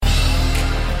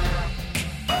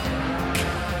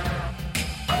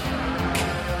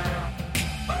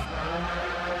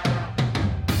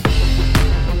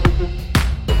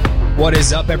What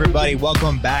is up, everybody?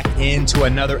 Welcome back into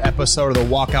another episode of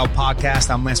the Walkout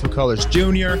podcast. I'm Lance McCullers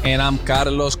Jr. And I'm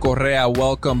Carlos Correa.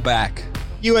 Welcome back.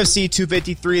 UFC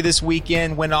 253 this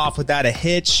weekend went off without a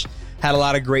hitch. Had a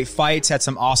lot of great fights, had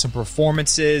some awesome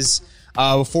performances.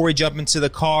 Before we jump into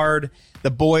the card, the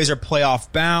boys are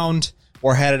playoff bound.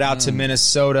 We're headed out to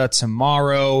Minnesota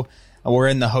tomorrow. We're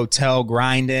in the hotel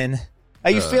grinding.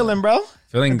 How you feeling, bro?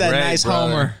 Feeling that great, nice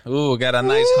brother. homer. Ooh, got a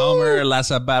nice homer.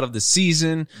 Last at bat of the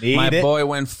season. My boy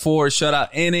went 4 shutout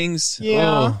innings.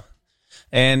 Yeah. Ooh.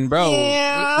 And,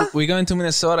 bro, we going to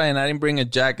Minnesota, and I didn't bring a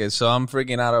jacket, so I'm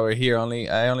freaking out over here.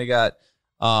 I only got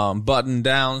button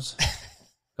downs,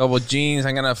 couple jeans.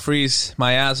 I'm going to freeze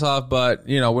my ass off, but,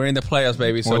 you know, we're in the playoffs,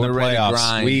 baby, so we're ready to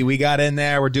grind. We got in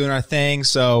there. We're doing our thing,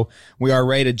 so we are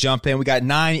ready to jump in. We got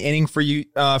 9 innings for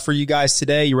you guys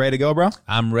today. You ready to go, bro?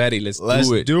 I'm ready. Let's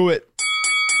do it.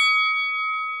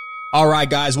 All right,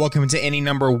 guys, welcome to inning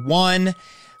number 1.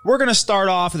 We're going to start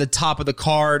off at the top of the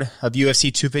card of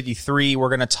UFC 253. We're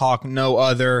going to talk no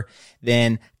other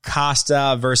than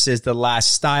Costa versus the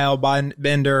last style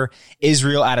bender,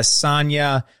 Israel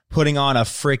Adesanya, putting on a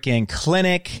freaking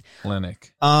clinic.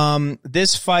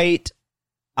 This fight,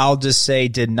 I'll just say,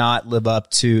 did not live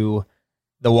up to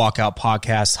the Walkout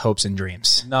podcast hopes and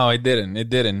dreams. No, it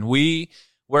didn't. We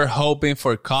were hoping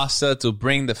for Costa to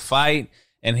bring the fight.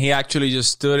 And he actually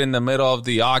just stood in the middle of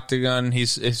the octagon. He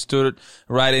stood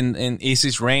right in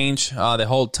Izzy's range the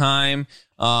whole time.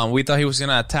 We thought he was going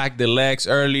to attack the legs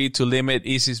early to limit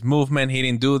Izzy's movement. He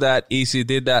didn't do that. Izzy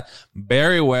did that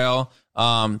very well.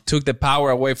 Took the power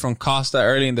away from Costa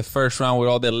early in the first round with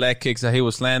all the leg kicks that he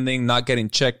was landing, not getting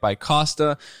checked by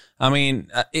Costa. I mean,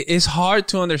 it's hard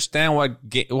to understand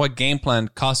what game plan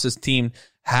Costa's team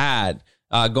had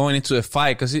going into the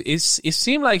fight, because it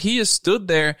seemed like he just stood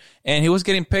there and he was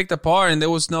getting picked apart, and there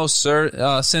was no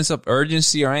sense of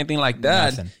urgency or anything like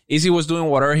that. Nothing. Izzy was doing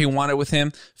whatever he wanted with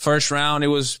him. First round, it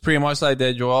was pretty much like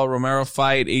the Joel Romero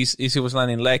fight. Izzy was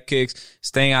landing leg kicks,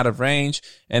 staying out of range.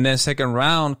 And then second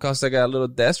round, Costa got a little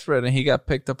desperate and he got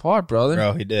picked apart, brother.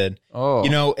 Bro, he did. Oh, you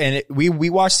know, and we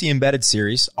watched the Embedded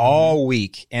series all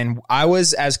week, and I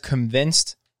was as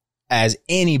convinced as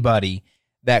anybody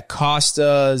that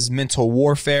Costa's mental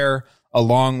warfare,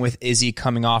 along with Izzy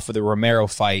coming off of the Romero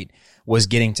fight, was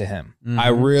getting to him. Mm-hmm. I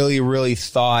really, really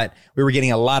thought we were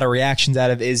getting a lot of reactions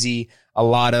out of Izzy, a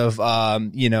lot of,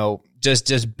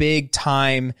 just big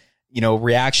time,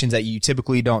 reactions that you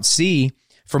typically don't see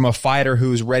from a fighter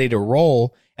who's ready to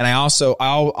roll. And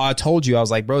I told you, I was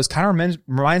like, bro, it kind of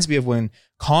reminds me of when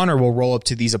Conor will roll up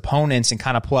to these opponents and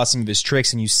kind of pull out some of his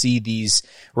tricks, and you see these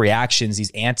reactions, these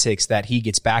antics that he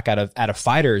gets back out of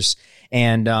fighters.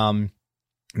 And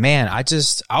man, I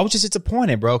was just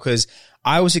disappointed, bro, because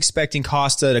I was expecting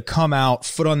Costa to come out,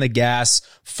 foot on the gas,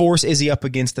 force Izzy up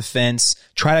against the fence,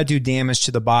 try to do damage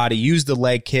to the body, use the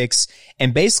leg kicks,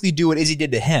 and basically do what Izzy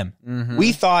did to him. Mm-hmm.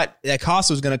 We thought that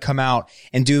Costa was going to come out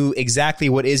and do exactly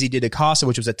what Izzy did to Costa,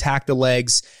 which was attack the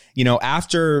legs.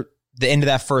 After the end of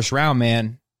that first round,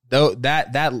 man, though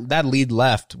that lead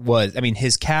left was,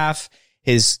 his calf,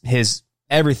 his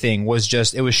everything was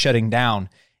it was shutting down.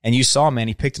 And you saw, man,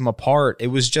 he picked him apart. It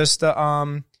was just, he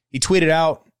tweeted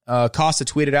out, Costa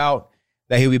tweeted out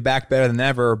that he'll be back better than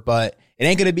ever, but it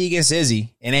ain't going to be against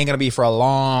Izzy. It ain't going to be for a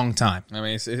long time. I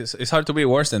mean, it's hard to be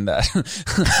worse than that.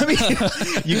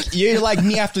 You're like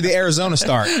me after the Arizona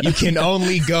start. You can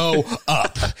only go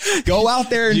up. Go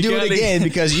out there and do it again,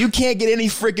 because you can't get any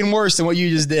freaking worse than what you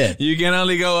just did. You can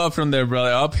only go up from there,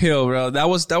 brother. Uphill, bro. That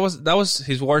was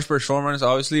his worst performance,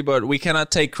 obviously, but we cannot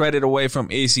take credit away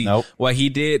from Izzy. Nope. What he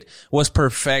did was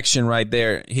perfection right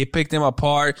there. He picked him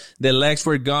apart. The legs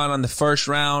were gone on the first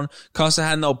round. Costa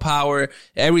had no power.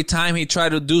 Every time he tried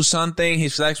to do something,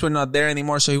 his legs were not there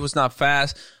anymore, so he was not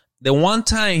fast. The one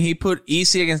time he put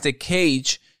Izzy against the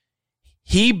cage,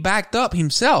 he backed up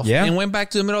himself and went back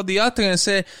to the middle of the octagon and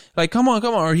said, like, come on.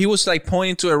 Or he was like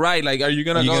pointing to the right, like, are you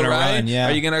going to go right? Run? Yeah.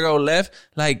 Are you going to go left?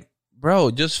 Like, bro,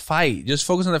 just fight. Just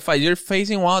focus on the fight. You're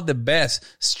facing one of the best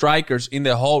strikers in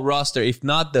the whole roster, if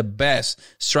not the best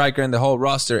striker in the whole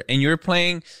roster. And you're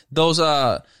playing those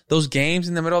games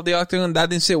in the middle of the octagon. That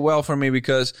didn't sit well for me,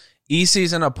 because Izzy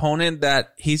is an opponent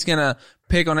that he's going to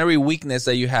pick on every weakness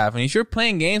that you have. And if you're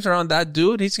playing games around that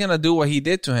dude, he's going to do what he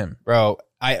did to him. Bro,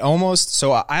 I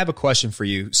have a question for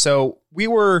you. So we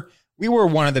were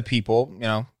one of the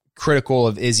people, critical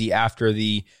of Izzy after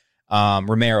the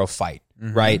Romero fight,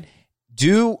 right?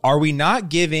 Are we not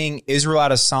giving Israel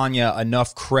Adesanya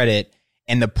enough credit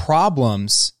and the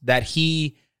problems that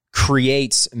he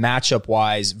creates matchup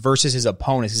wise versus his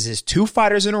opponents? This is 2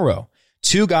 fighters in a row,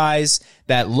 Two guys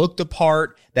that look the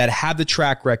part, that have the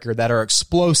track record, that are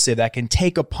explosive, that can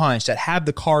take a punch, that have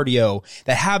the cardio,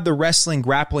 that have the wrestling,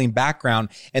 grappling background,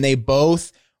 and they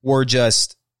both were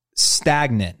just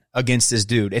stagnant against this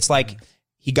dude. It's like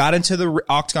he got into the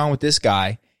octagon with this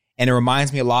guy, and it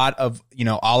reminds me a lot of, a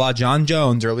la John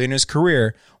Jones early in his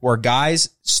career, where guys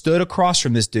stood across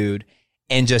from this dude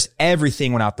and just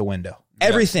everything went out the window.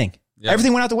 Everything. Yeah.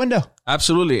 Everything went out the window.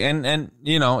 Absolutely. And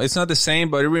it's not the same,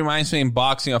 but it reminds me in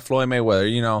boxing of Floyd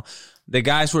Mayweather. The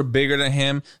guys were bigger than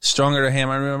him, stronger than him.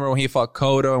 I remember when he fought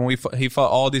Cotto and he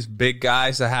fought all these big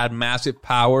guys that had massive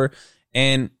power,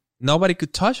 and nobody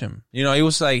could touch him. It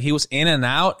was like he was in and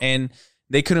out, and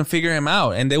they couldn't figure him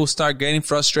out, and they will start getting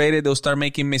frustrated. They'll start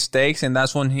making mistakes, and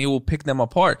that's when he will pick them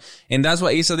apart. And that's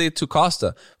what Isa did to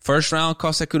Costa. First round,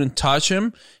 Costa couldn't touch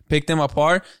him, picked them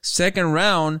apart. Second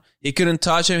round, he couldn't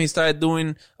touch him. He started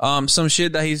doing some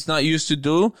shit that he's not used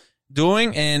to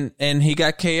doing, and he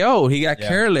got KO. He got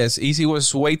careless. Easy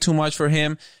was way too much for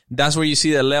him. That's where you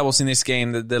see the levels in this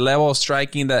game. The level of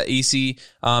striking that Easy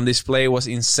display was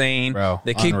insane. Bro,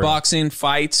 the kickboxing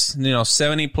fights,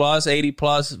 70 plus, 80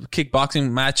 plus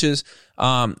kickboxing matches.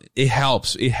 It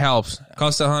helps.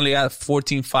 Costa only had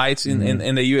 14 fights in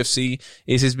the UFC.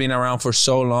 Easy's been around for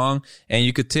so long, and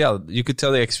you could tell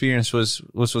the experience was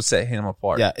what set him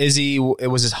apart. Yeah, Izzy, it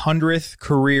was his 100th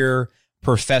career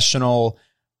professional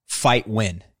fight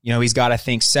win. He's got, I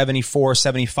think, 74,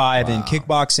 75 in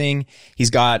kickboxing. He's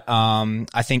got,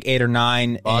 I think 8 or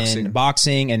 9 in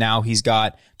boxing, and now he's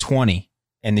got 20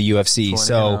 in the UFC.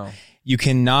 So you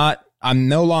cannot, I'm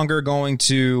no longer going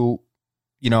to,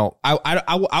 I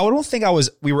don't think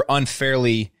we were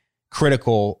unfairly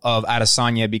critical of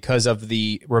Adesanya because of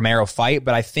the Romero fight,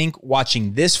 but I think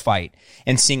watching this fight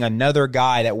and seeing another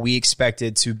guy that we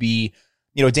expected to be,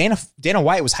 Dana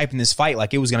White was hyping this fight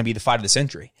like it was going to be the fight of the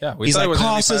century. Yeah, he's like,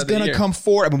 Costa's going to come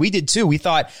forward. I mean, we did too. We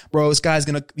thought, bro, this guy's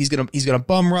he's going to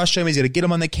bum rush him. He's going to get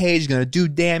him on the cage. He's going to do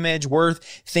damage worth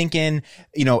thinking,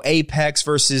 Apex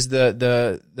versus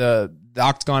the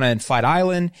Octagon and Fight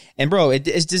Island. And bro, it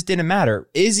just didn't matter.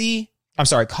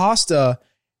 Costa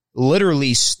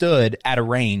literally stood at a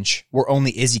range where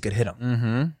only Izzy could hit him.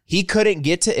 Mm-hmm. He couldn't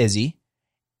get to Izzy.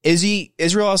 Israel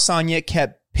Adesanya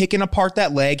kept picking apart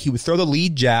that leg. He would throw the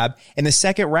lead jab. In the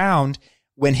second round,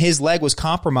 when his leg was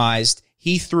compromised,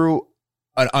 he threw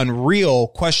an unreal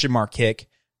question mark kick,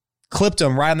 clipped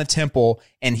him right on the temple,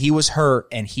 and he was hurt,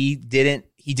 and he didn't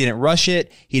rush it.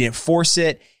 He didn't force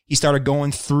it. He started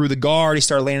going through the guard. He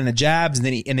started landing the jabs, and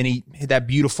then he hit that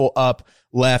beautiful up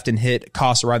left and hit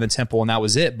Costa right in the temple, and that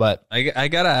was it. But I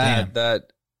gotta add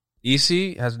that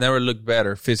Easy has never looked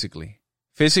better physically.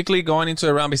 Physically going into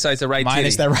a round besides the right titty.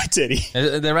 Minus that right titty.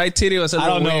 The right titty was a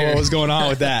little weird. I don't know what was going on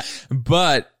with that.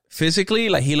 But physically,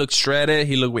 like, he looked shredded.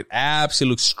 He looked with abs. He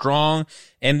looked strong.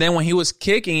 And then when he was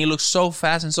kicking, he looked so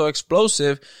fast and so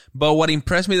explosive. But what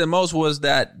impressed me the most was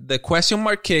that the question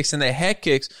mark kicks and the head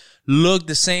kicks looked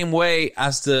the same way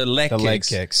as the leg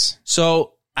kicks.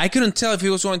 So I couldn't tell if he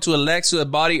was going to the legs, to the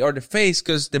body, or the face,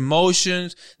 because the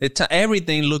motions,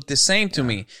 everything looked the same to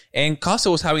me. And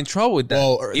Costa was having trouble with that.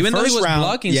 Well, even though he was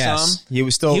blocking some, he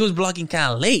was blocking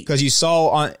kind of late. Because you saw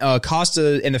on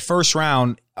Costa in the first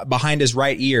round, behind his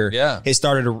right ear, it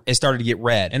started to get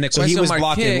red. And so he was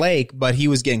blocking late, but he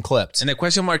was getting clipped. And the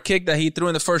question mark kick that he threw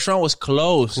in the first round was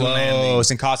close.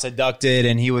 And Costa ducked it,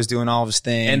 and he was doing all of his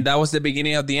thing. And that was the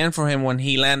beginning of the end for him when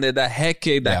he landed that head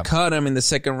kick that cut him in the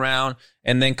second round.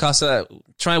 And then Costa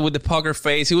trying with the poker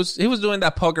face. He was doing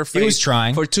that poker face. He was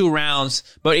trying for 2 rounds,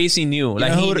 but Easy knew.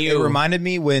 He knew. It reminded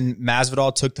me when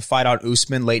Masvidal took the fight out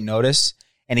Usman late notice,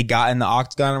 and he got in the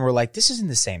octagon, and we're like, this isn't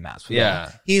the same Masvidal.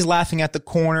 Yeah. He's laughing at the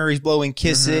corner. He's blowing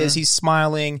kisses. He's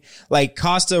smiling. Like,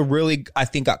 Costa really, I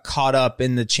think, got caught up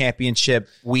in the championship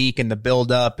week and the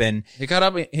build up, and he got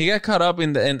caught up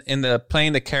in the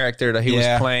playing the character that he was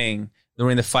playing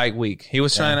during the fight week. He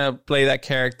was trying to play that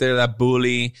character, that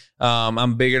bully.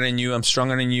 I'm bigger than you. I'm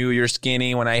stronger than you. You're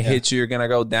skinny. When I hit you, you're going to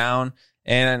go down.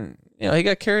 And, he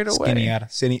got carried away. Skinny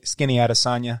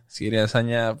Adesanya. Skinny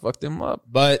Adesanya fucked him up.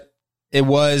 But it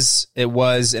was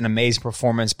an amazing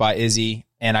performance by Izzy.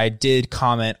 And I did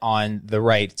comment on the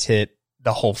right tit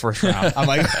the whole first round. I'm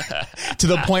like, to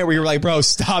the point where you're like, bro,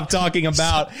 stop talking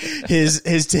about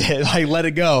his tit. Like, let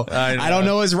it go. I don't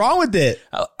know what's wrong with it.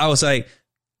 I was like,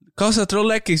 Costa, throw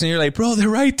leg kicks, and you're like, bro, the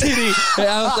right titty. And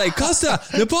I was like, Costa,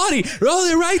 the body, bro,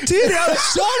 the right titty. I was like,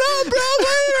 shut up, bro,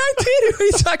 the right titty. What are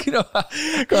you talking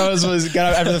about? Carlos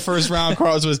got up after the first round.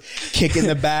 Carlos was kicking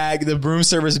the broom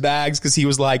service bags, because he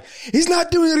was like, he's not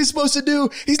doing what he's supposed to do.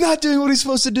 He's not doing what he's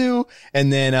supposed to do.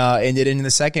 And then ended in the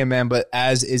second, man. But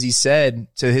as Izzy said,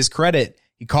 to his credit,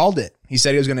 he called it. He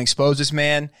said he was going to expose this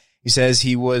man. He says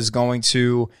he was going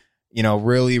to,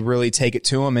 really, really take it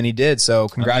to him, and he did. So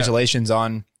congratulations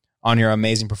on your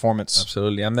amazing performance.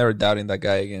 Absolutely. I'm never doubting that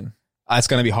guy again. It's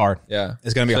going to be hard. Yeah.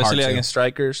 It's going to be hard. Especially against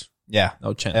strikers. Yeah.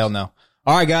 No chance. Hell no.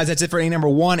 All right, guys, that's it for A number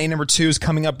 1. A number 2 is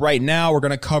coming up right now. We're going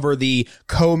to cover the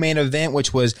co-main event,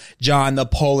 which was Jan the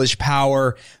Polish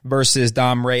Power versus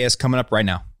Dom Reyes, coming up right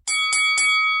now.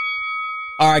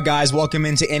 All right, guys, welcome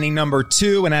into inning number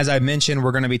 2. And as I mentioned,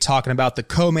 we're going to be talking about the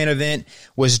co-main event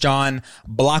was Jan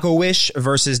Blachowicz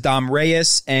versus Dom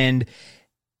Reyes. And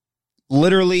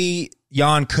literally,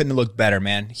 Jan couldn't have looked better,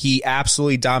 man. He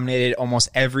absolutely dominated almost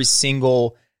every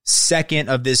single second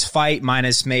of this fight,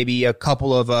 minus maybe a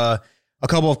couple of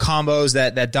combos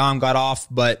that Dom got off.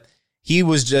 But he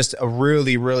was just a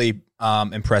really, really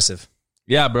impressive.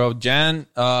 Yeah, bro. Jan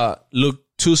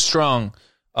looked too strong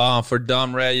for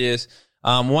Dom Reyes.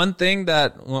 One thing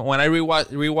that when I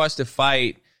rewatched the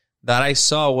fight that I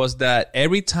saw was that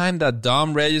every time that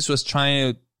Dom Reyes was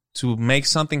trying to make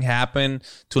something happen,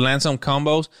 to land some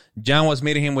combos, Jan was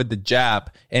meeting him with the jab.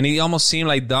 And it almost seemed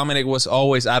like Dominic was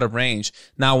always out of range.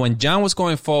 Now, when Jan was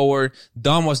going forward,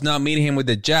 Dom was not meeting him with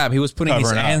the jab. He was putting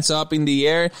his hands up in the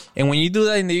air. And when you do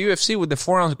that in the UFC with the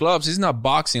 4-ounce gloves, it's not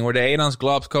boxing where the 8-ounce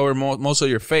gloves cover most of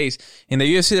your face. In the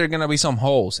UFC, there are going to be some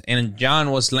holes. And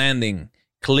Jan was landing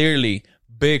clearly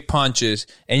big punches.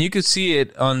 And you could see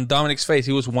it on Dominic's face.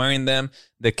 He was wearing them.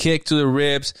 The kick to the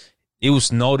ribs. It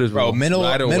was noticeable. Bro, middle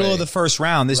of the first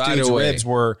round, this dude's ribs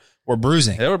were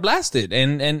bruising. They were blasted.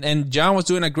 And Jan was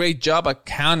doing a great job at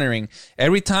countering.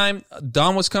 Every time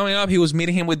Dom was coming up, he was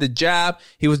meeting him with the jab.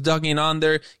 He was ducking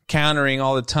under, countering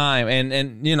all the time.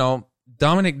 And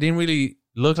Dominic didn't really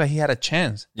look like he had a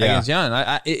chance against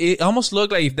Jan. It almost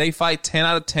looked like if they fight 10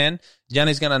 out of 10, Jan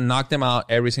is going to knock them out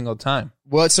every single time.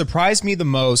 Well, it surprised me the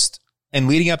most. And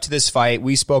leading up to this fight,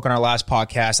 we spoke on our last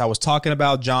podcast. I was talking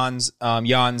about Jan's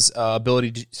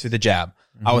ability to the jab.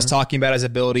 Mm-hmm. I was talking about his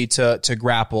ability to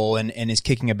grapple and his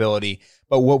kicking ability.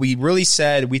 But what we really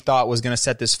said we thought was going to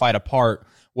set this fight apart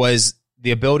was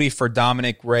the ability for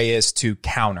Dominick Reyes to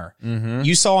counter. Mm-hmm.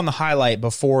 You saw in the highlight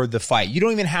before the fight. You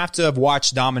don't even have to have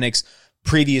watched Dominic's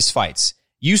previous fights.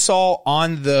 You saw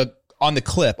on the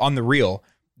clip, on the reel,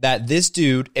 that this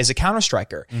dude is a counter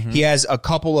striker. Mm-hmm. He has a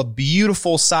couple of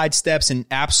beautiful side steps and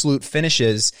absolute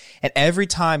finishes. And every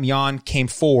time Jan came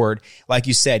forward, like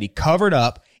you said, he covered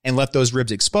up and left those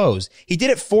ribs exposed. He did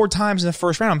it 4 times in the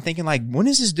first round. I'm thinking, like, when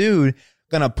is this dude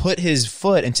going to put his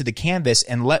foot into the canvas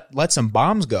and let some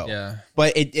bombs go? Yeah.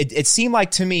 But it seemed like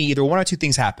to me either one or two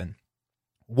things happened.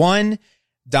 One,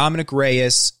 Dominick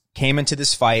Reyes came into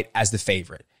this fight as the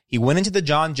favorite. He went into the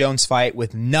Jon Jones fight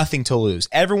with nothing to lose.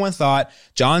 Everyone thought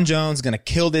Jon Jones is going to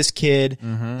kill this kid.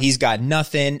 Mm-hmm. He's got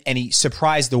nothing, and he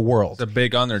surprised the world. The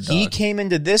big underdog. He came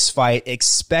into this fight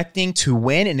expecting to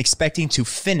win and expecting to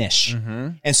finish. Mm-hmm.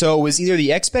 And so it was either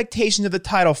the expectations of the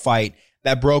title fight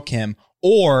that broke him,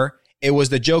 or it was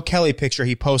the Joe Kelly picture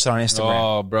he posted on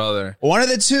Instagram. Oh, brother. One of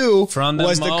the two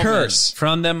was the curse.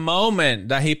 From the moment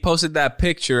that he posted that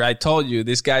picture, I told you,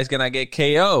 this guy's going to get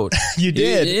KO'd. You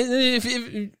did. If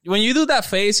when you do that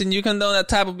face and you condone that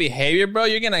type of behavior, bro,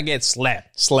 you're going to get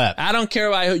slept. I don't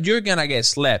care why. You're going to get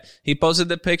slept. He posted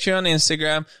the picture on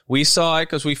Instagram. We saw it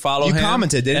because we follow him. You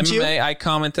commented, didn't you? I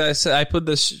commented. I put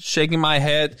the shaking my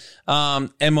head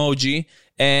emoji.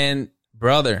 And,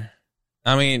 brother,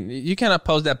 I mean, you cannot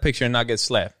post that picture and not get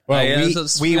slapped. Well,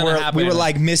 we were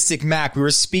like Mystic Mac. We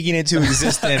were speaking into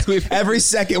existence. Every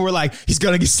second, we're like, he's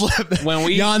going to get slapped.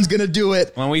 Jan's going to do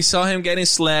it. When we saw him getting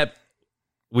slapped,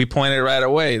 we pointed right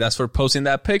away. That's for posting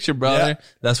that picture, brother. Yeah.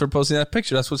 That's for posting that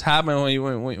picture. That's what's happening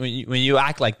when you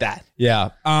act like that. Yeah.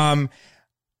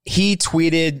 He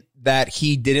tweeted that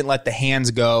he didn't let the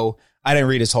hands go. I didn't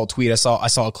read his whole tweet. I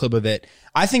saw a clip of it.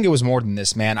 I think it was more than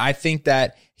this, man. I think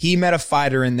that he met a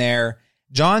fighter in there.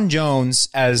 Jon Jones,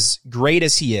 as great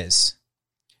as he is,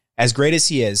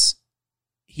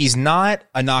 he's not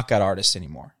a knockout artist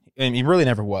anymore. I mean, he really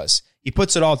never was. He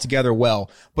puts it all together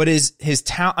well, but his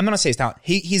talent, I'm not going to say his talent.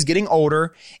 He's getting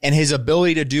older, and his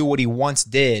ability to do what he once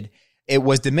did, it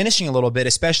was diminishing a little bit,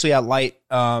 especially at light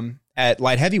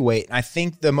heavyweight. And I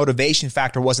think the motivation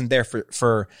factor wasn't there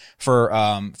for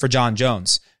Jon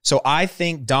Jones. So I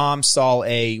think Dom saw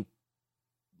a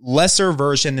lesser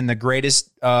version than the greatest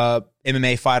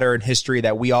MMA fighter in history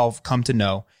that we all come to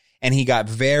know. And he got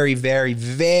very, very,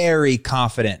 very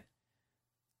confident.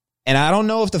 And I don't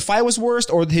know if the fight was worse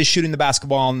or his shooting the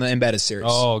basketball in the embedded series.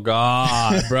 Oh,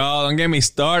 God, bro. Don't get me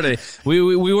started.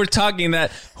 We were talking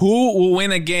that who will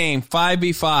win a game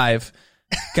 5v5,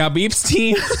 Khabib's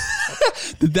team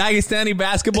The Dagestani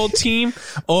basketball team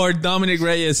or Dominick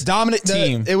Reyes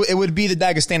team? It would be the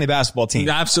Dagestani basketball team.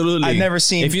 Absolutely. I've never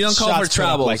seen if you don't call for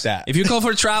travel like that. If you call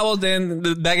for travel, then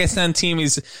the Dagestan team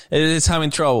is having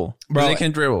trouble. Bro, they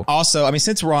can dribble. Also, I mean,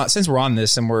 since we're on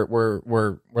this and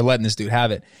we're letting this dude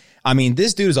have it. I mean,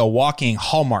 this dude is a walking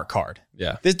Hallmark card.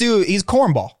 Yeah. This dude, he's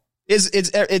cornball.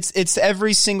 It's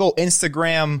every single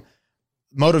Instagram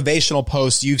motivational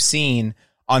post you've seen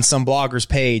on some blogger's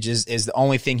page is the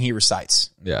only thing he recites.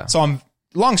 Yeah. So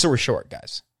long story short,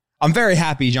 guys, I'm very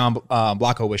happy Jan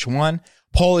Blachowicz won.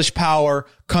 Polish power,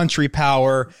 country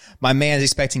power. My man's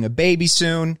expecting a baby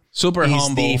soon. Super He's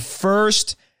humble. the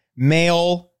first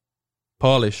male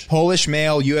Polish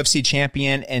male UFC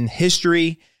champion in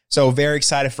history. So very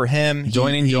excited for him.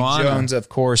 Joining Joanna. Jones, of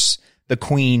course, the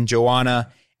queen,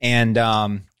 Joanna. And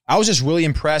I was just really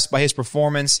impressed by his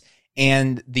performance.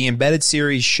 And the Embedded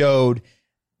series showed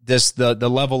the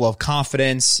level of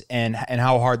confidence and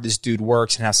how hard this dude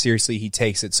works and how seriously he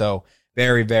takes it. So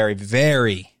very, very,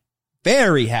 very,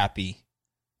 very happy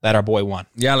that our boy won.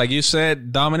 Yeah, like you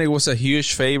said, Dominic was a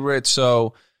huge favorite.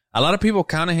 So a lot of people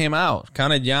counted him out,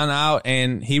 counted Jan out,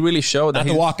 and he really showed that.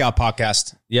 Not the Walkout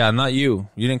podcast. Yeah, not you.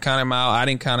 You didn't count him out. I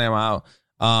didn't count him out.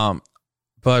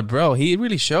 But, bro, he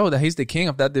really showed that he's the king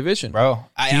of that division. Bro,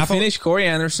 he finished Corey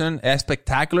Anderson in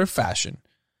spectacular fashion.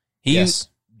 He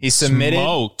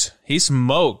submitted. He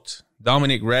smoked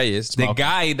Dominick Reyes, the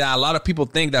guy that a lot of people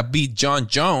think that beat John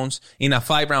Jones in a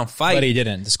 5-round fight. But he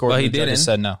didn't. The scorecard judges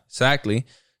said no. Exactly.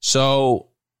 So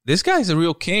this guy is the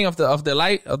real king of the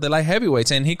light heavyweights,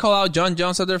 and he called out John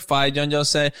Jones after their fight. John Jones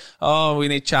said, "Oh, we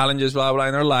need challenges, blah blah,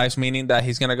 in our lives," meaning that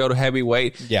he's gonna go to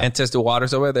heavyweight and test the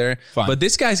waters over there. Fine. But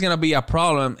this guy's gonna be a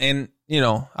problem, and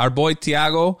our boy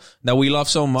Thiago that we love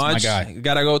so much,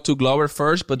 gotta go to Glover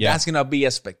first. But that's gonna be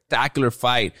a spectacular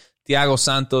fight. Thiago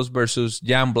Santos versus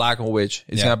Jan Blachowicz.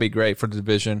 It's gonna be great for the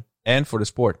division and for the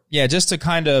sport. Yeah, just to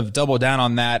kind of double down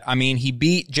on that. I mean, he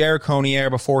beat Jared Conier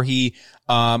before he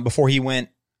went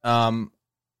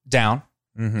down.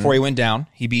 Before he went down,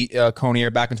 he beat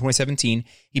Conier back in 2017.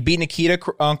 He beat Nikita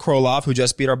Krylov, who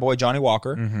just beat our boy Johnny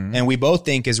Walker, and we both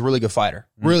think is a really good fighter.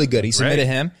 Really good. He submitted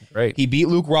him. Great. He beat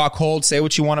Luke Rockhold. Say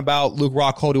what you want about Luke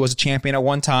Rockhold. He was a champion at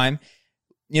one time.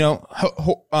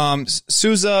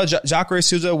 Souza, Jacare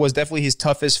Souza was definitely his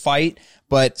toughest fight,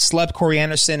 but slept Corey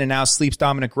Anderson and now sleeps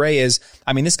Dominick Reyes.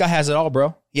 I mean, this guy has it all,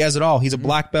 bro. He has it all. He's a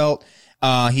black belt.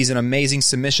 He's an amazing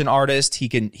submission artist.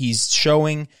 He's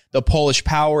showing the Polish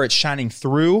power. It's shining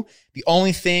through. The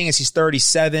only thing is he's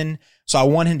 37. So I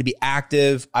want him to be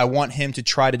active. I want him to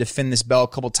try to defend this belt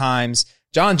a couple times.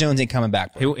 John Jones ain't coming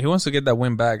back. He wants to get that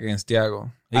win back against Thiago.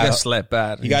 He got slept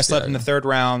bad. He got slept in the third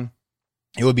round.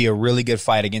 It would be a really good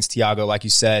fight against Thiago, like you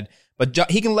said. But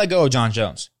he can let go of John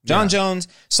Jones. John Jones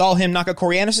saw him knock out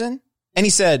Corey Anderson, and he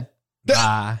said,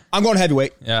 I'm going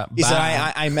heavyweight. Yeah, he said,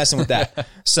 I ain't messing with that.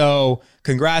 So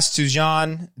congrats to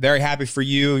John. Very happy for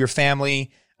you, your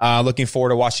family. Looking forward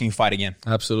to watching you fight again.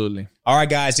 Absolutely. All right,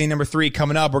 guys. Scene number 3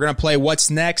 coming up. We're going to play What's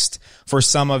Next for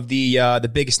some of the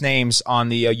biggest names on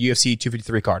the UFC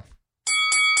 253 card.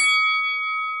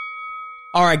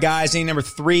 All right, guys, scene number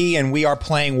 3, and we are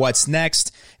playing What's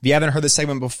Next. If you haven't heard this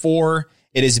segment before,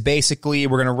 it is basically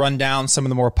we're going to run down some of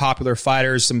the more popular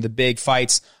fighters, some of the big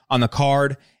fights on the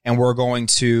card, and we're going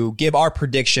to give our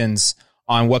predictions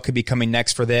on what could be coming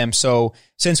next for them. So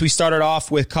since we started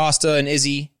off with Costa and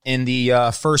Izzy in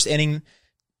the first inning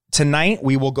tonight,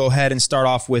 we will go ahead and start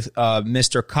off with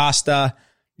Mr. Costa,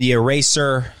 the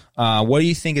eraser. What do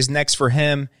you think is next for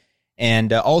him?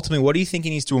 And ultimately, what do you think he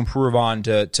needs to improve on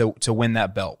to win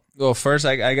that belt? Well, first,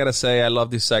 I got to say I love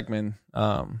this segment.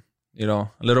 A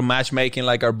little matchmaking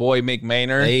like our boy Mick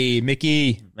Maynard. Hey,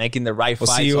 Mickey. Making the right we'll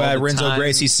fights. We'll see you all at the Renzo time.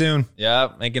 Gracie soon. Yeah,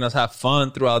 making us have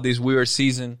fun throughout this weird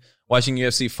season watching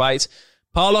UFC fights.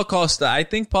 Paulo Costa. I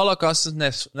think Paulo Costa's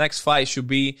next fight should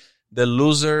be the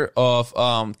loser of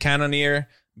Cannonier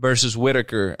versus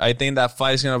Whitaker. I think that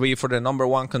fight is going to be for the number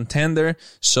 1 contender.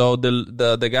 So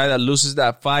the guy that loses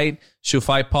that fight should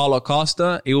fight Paulo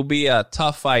Costa. It will be a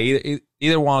tough fight.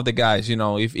 Either one of the guys,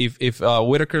 if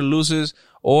Whitaker loses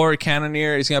or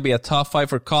Cannonier, it's going to be a tough fight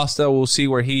for Costa. We'll see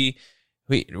where he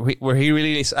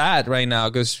really is at right now.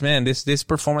 Because, man, this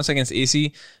performance against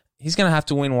Izzy, he's going to have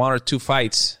to win 1 or 2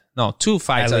 fights. No, 2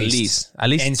 fights at least. At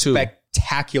least in 2.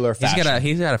 Spectacular fashion.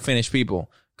 He's got to finish people.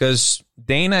 Because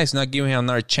Dana is not giving him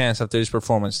another chance after this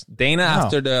performance. Dana,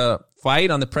 after the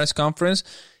fight on the press conference,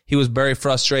 he was very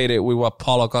frustrated with what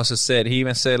Paulo Costa said. He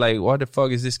even said, like, what the fuck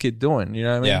is this kid doing? You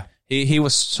know what I mean? Yeah. He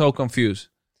was so confused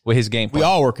with his game plan. We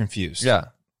all were confused. Yeah.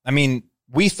 I mean,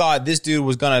 we thought this dude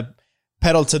was going to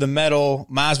pedal to the metal,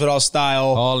 Masvidal style.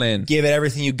 All in. Give it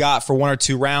everything you got for 1 or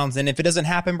 2 rounds. And if it doesn't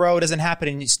happen, bro, it doesn't happen.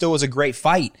 And it still was a great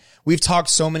fight. We've talked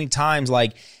so many times,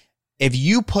 like, if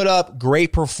you put up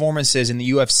great performances in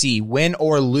the UFC, win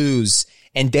or lose,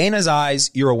 in Dana's eyes,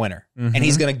 you're a winner. And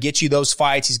he's going to get you those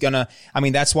fights. He's going to, I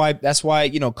mean, that's why,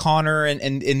 Conor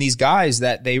and these guys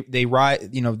that they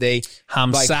ride,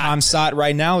 Hamzat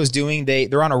right now is doing,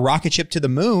 they're on a rocket ship to the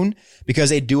moon because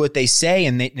they do what they say.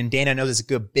 And Dana knows it's a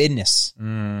good business.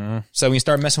 So when you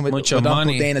start messing with Uncle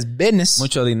Dana's business,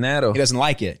 mucho dinero, he doesn't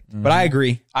like it. But I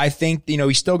agree. I think,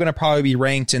 he's still going to probably be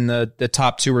ranked in the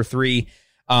top 2 or 3.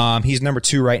 He's number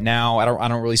 2 right now. I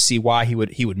don't really see why he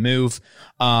would move.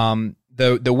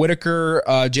 The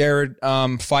Whitaker Jared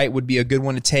fight would be a good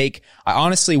one to take. I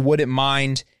honestly wouldn't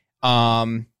mind.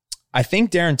 I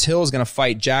think Darren Till is going to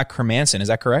fight Jack Hermanson. Is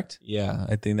that correct? Yeah,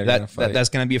 I think they're going to fight. That's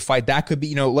going to be a fight. That could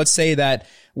be, let's say that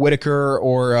Whitaker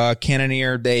or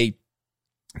Cannonier, they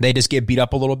just get beat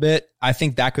up a little bit. I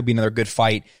think that could be another good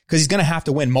fight because he's going to have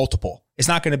to win multiple. It's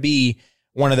not going to be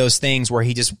one of those things where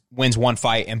he just wins one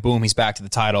fight and boom, he's back to the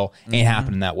title. Ain't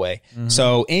happening that way.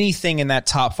 So anything in that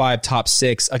top 5, top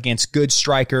 6 against good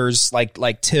strikers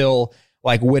like Till,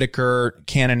 like Whitaker,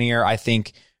 Cannonier, I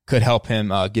think could help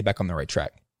him get back on the right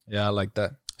track. Yeah, I like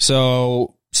that.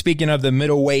 So speaking of the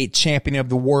middleweight champion of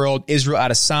the world, Israel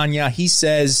Adesanya, he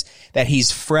says that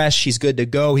he's fresh. He's good to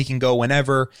go. He can go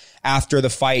whenever. After the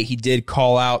fight, he did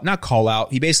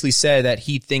he basically said that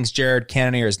he thinks Jared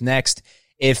Cannonier is next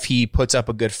if he puts up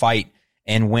a good fight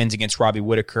and wins against Robbie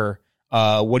Whitaker.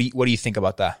 What do you think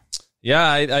about that? Yeah,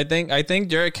 I think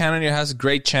Jared Cannonier has a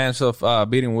great chance of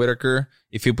beating Whitaker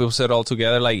if he puts it all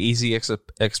together like easy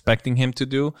expecting him to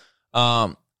do.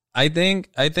 I think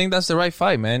that's the right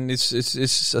fight, man. It's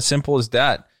as simple as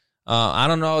that. I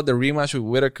don't know the rematch with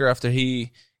Whitaker after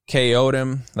he KO'd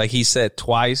him, like he said,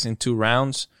 twice in 2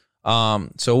 rounds. So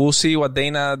we'll see what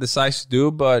Dana decides to do.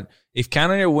 But if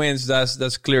Cannonier wins,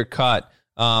 that's clear cut.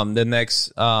 The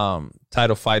next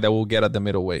title fight that we'll get at the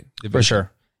middleweight division. For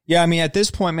sure. Yeah, I mean, at this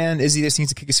point, man, Izzy just needs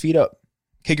to kick his feet up.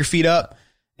 Kick your feet up.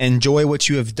 Enjoy what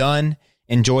you have done.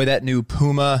 Enjoy that new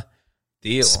Puma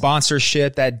deal,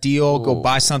 sponsorship, that deal. Ooh. Go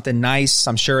buy something nice.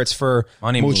 I'm sure it's for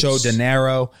mucho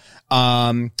dinero.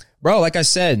 Bro, like I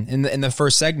said in the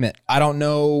first segment, I don't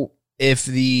know if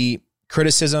the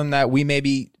criticism that we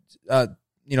maybe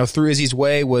threw Izzy's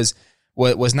way was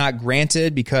not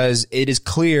granted, because it is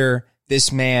clear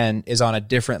this man is on a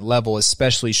different level,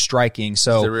 especially striking.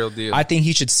 So it's the real deal. I think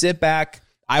he should sit back.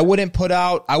 I wouldn't put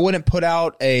out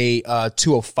a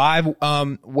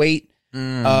 205 weight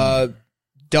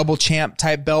double champ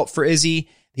type belt for Izzy.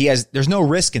 There's no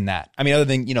risk in that. I mean, other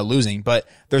than, losing, but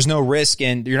there's no risk,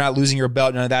 and you're not losing your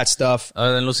belt, none of that stuff.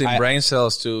 Other than losing brain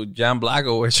cells to Jan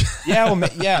Blachowicz.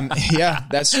 Yeah,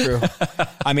 that's true.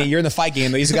 I mean, you're in the fight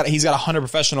game, but he's got 100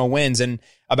 professional wins and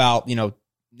about,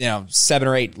 7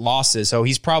 or 8 losses. So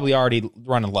he's probably already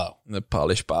running low. The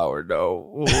Polish power,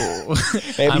 though.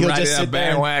 Maybe he'll just sit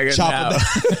there and chop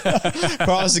it.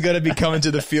 Carlos is going to be coming to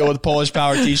the field with Polish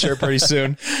power t-shirt pretty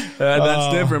soon.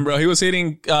 That's different, bro. He was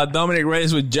hitting Dominick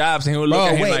Reyes with jabs, and he would look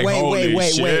at him like,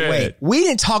 holy shit. Wait. We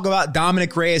didn't talk about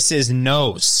Dominick Reyes'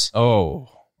 nose. Oh.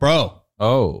 Bro.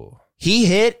 Oh. He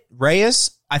hit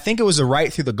Reyes. I think it was the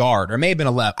right through the guard, or it may have been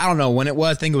a left. I don't know when it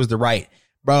was. I think it was the right.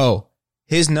 Bro,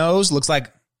 his nose looks like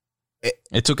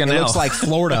it took an L. It looks like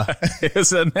Florida. It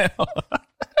was an L.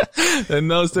 The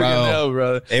nose took an L,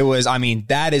 bro. It was, I mean,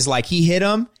 that is like, he hit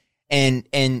him and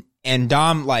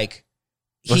Dom, like,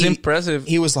 was impressive.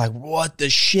 He was like, what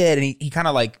the shit? And he kind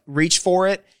of like reached for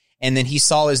it, and then he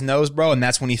saw his nose, bro, and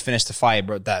that's when he finished the fight,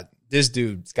 bro. This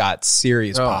dude's got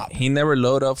serious pop. He never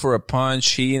loaded up for a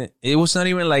punch. It was not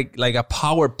even like a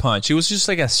power punch. It was just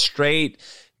like a straight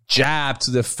jab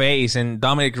to the face, and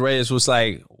Dominick Reyes was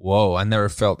like, whoa, I never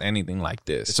felt anything like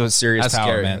this. So it's serious power,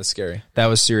 scary, man. That's scary. That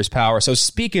was serious power. So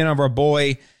speaking of our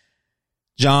boy,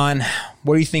 John,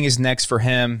 what do you think is next for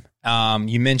him?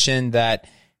 You mentioned that,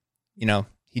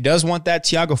 he does want that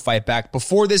Thiago fight back.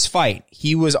 Before this fight,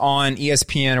 he was on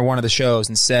ESPN or one of the shows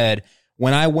and said,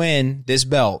 when I win this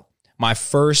belt, my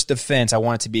first defense, I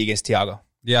want it to be against Thiago.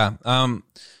 Yeah.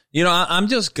 I'm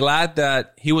just glad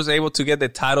that he was able to get the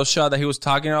title shot that he was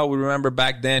talking about. We remember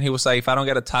back then he was like, if I don't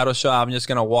get a title shot, I'm just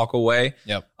going to walk away.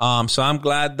 Yep. So I'm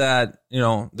glad that,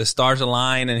 the stars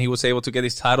aligned and he was able to get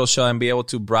his title shot and be able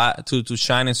to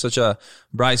shine in such a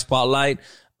bright spotlight.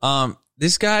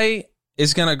 This guy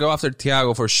is going to go after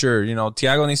Thiago for sure.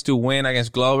 Thiago needs to win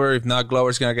against Glover. If not,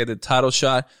 Glover's going to get the title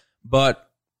shot. But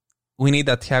we need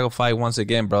that Thiago fight once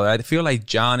again, brother. I feel like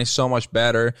John is so much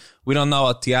better. We don't know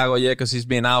about Thiago yet because he's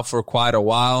been out for quite a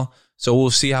while. So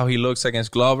we'll see how he looks against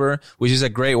Glover, which is a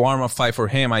great warm-up fight for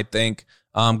him, I think.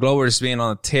 Glover is being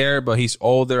on a tear, but he's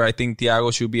older. I think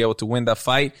Thiago should be able to win that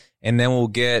fight. And then we'll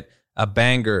get a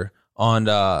banger on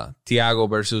Thiago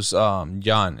versus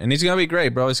Jan. And it's going to be great,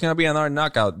 bro. It's going to be another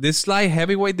knockout. This light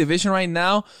heavyweight division right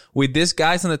now, with these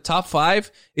guys in the top 5,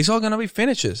 it's all going to be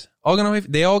finishes.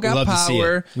 They all got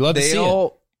power. They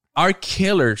all are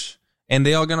killers. And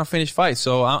they all going to finish fights.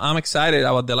 So I'm excited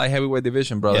about the light heavyweight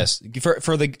division, brother. Yes.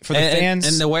 For the fans.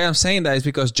 And the way I'm saying that is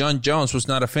because John Jones was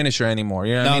not a finisher anymore.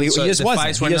 You know what I mean? He just wasn't.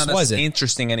 Fights were not as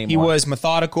interesting anymore. He was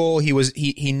methodical.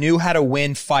 He knew how to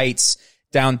win fights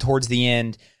down towards the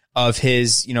end of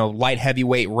his, light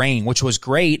heavyweight reign, which was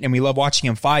great, and we love watching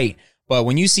him fight. But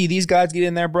when you see these guys get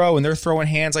in there, bro, and they're throwing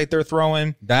hands like they're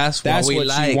throwing, that's what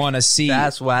you want to see.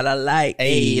 That's what I like.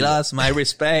 Hey, lost my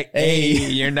respect. Hey,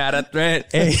 you're not a threat.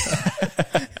 Hey.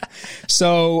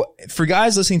 So for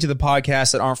guys listening to the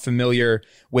podcast that aren't familiar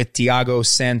with Thiago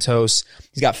Santos,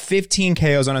 he's got 15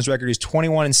 KOs on his record. He's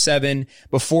 21-7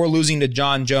 before losing to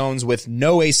Jon Jones with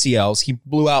no ACLs. He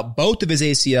blew out both of his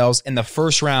ACLs in the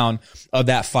first round of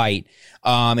that fight.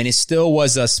 And it still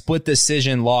was a split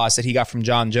decision loss that he got from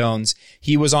Jon Jones.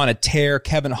 He was on a tear.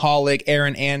 Kevin Hollick,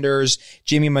 Aaron Anders,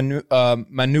 Jimmy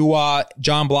Manua,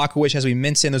 Jan Blachowicz, as we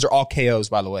mentioned, those are all KOs,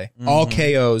 by the way. Mm-hmm. All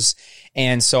KOs.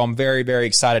 And so I'm very, very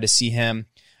excited to see him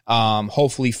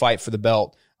hopefully fight for the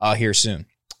belt here soon.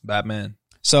 Batman.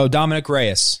 So Dominick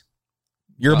Reyes,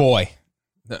 your boy.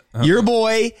 Your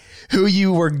boy who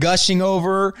you were gushing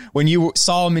over when you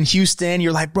saw him in Houston.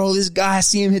 You're like, bro, this guy, I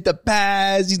see him hit the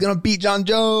pads. He's going to beat Jon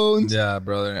Jones. Yeah,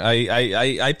 brother.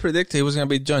 I predicted he was going to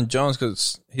beat Jon Jones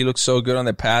because he looked so good on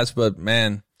the pads. But,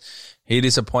 man, he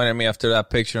disappointed me after that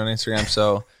picture on Instagram.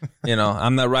 So,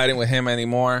 I'm not riding with him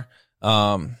anymore.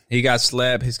 He got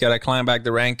slept. He's got to climb back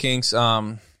the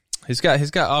rankings. He's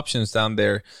got options down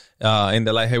there in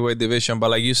the light heavyweight division. But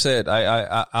like you said,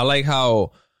 I like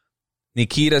how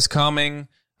Nikita's coming.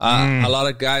 A lot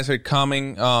of guys are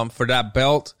coming for that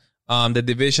belt. The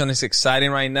division is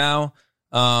exciting right now.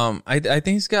 I think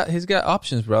he's got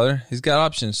options, brother. He's got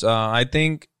options. I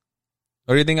think.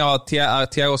 What do you think about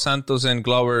Thiago Santos and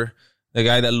Glover, the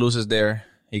guy that loses there?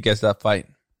 He gets that fight.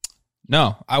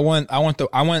 No, I want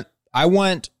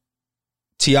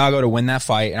Thiago to win that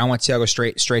fight, and I want Thiago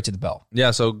straight to the belt.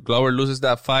 Yeah, so Glover loses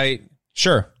that fight.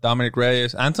 Sure. Dominick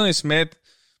Reyes. Anthony Smith,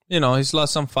 he's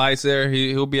lost some fights there.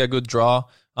 He'll be a good draw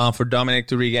for Dominic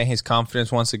to regain his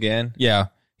confidence once again. Yeah,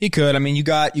 he could. I mean, you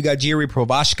got Jiri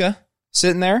Prochazka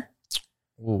sitting there.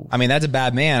 Ooh. I mean, that's a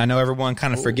bad man. I know everyone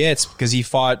kind of forgets because he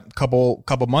fought a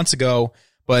couple months ago,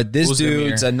 but this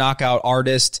dude's a knockout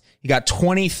artist. He got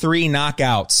 23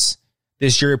 knockouts,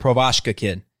 this Jiri Prochazka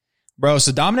kid. Bro,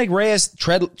 so Dominick Reyes,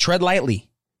 tread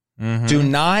lightly. Mm-hmm. Do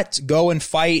not go and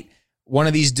fight one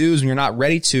of these dudes when you're not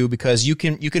ready to, because you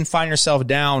can find yourself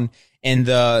down and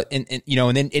then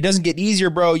it doesn't get easier,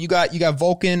 bro. You got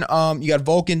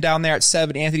Volkan down there at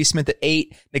 7, Anthony Smith at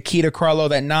 8, Nikita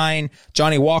Krylov at 9,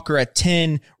 Johnny Walker at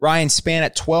 10, Ryan Spann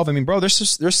at 12. I mean, bro,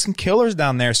 there's some killers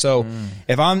down there. So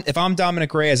if I'm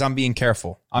Dominick Reyes, I'm being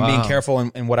careful. I'm being careful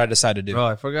in what I decide to do. Bro,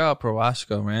 I forgot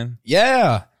Prochazka, man.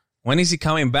 Yeah. When is he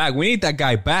coming back? We need that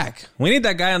guy back. We need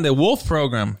that guy on the Wolf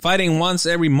program, fighting once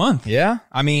every month. Yeah,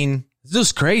 I mean, this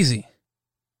is crazy.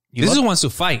 This dude wants to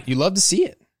fight. You love to see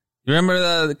it. You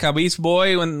remember the Khabib's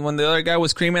boy when the other guy was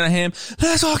screaming at him,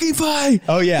 "Let's fucking fight!"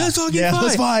 Oh yeah, let's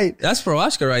fight. That's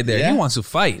Prochazka right there. Yeah. He wants to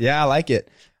fight. Yeah, I like it.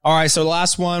 All right, so the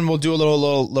last one, we'll do a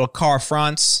little Car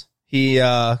France. He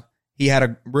had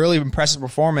a really impressive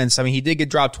performance. I mean, he did get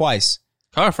dropped twice.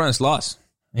 Car France lost.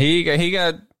 He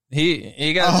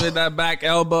got with that back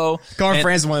elbow. Car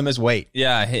France won his weight.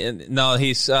 Yeah,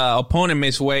 his opponent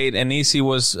missed weight, and Easy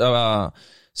was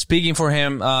speaking for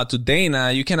him to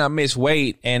Dana. You cannot miss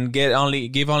weight and give only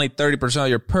 30% of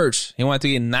your purse. He wanted to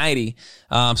get 90.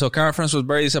 So Car France was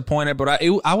very disappointed, but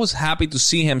I was happy to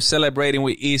see him celebrating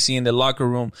with Easy in the locker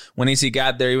room when Easy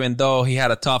got there, even though he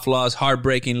had a tough loss,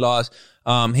 heartbreaking loss.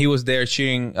 He was there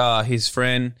cheering his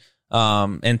friend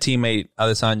and teammate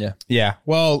Adesanya. Yeah.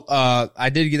 Well, I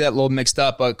did get that a little mixed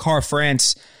up, but Car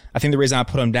France, I think the reason I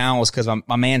put him down was because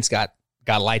my man's got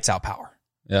lights out power.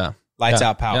 Yeah. Lights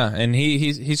out power. Yeah. And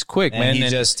he's quick, and man. He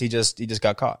just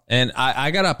got caught. And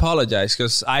I gotta apologize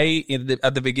because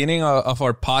at the beginning of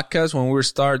our podcast, when we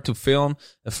started to film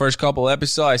the first couple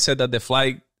episodes, I said that the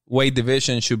flyweight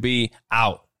division should be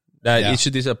out, that it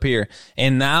should disappear.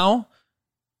 And now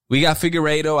we got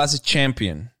Figueiredo as a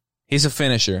champion. He's a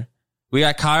finisher. We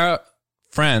got Car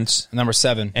France, number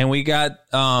 7. And we got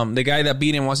the guy that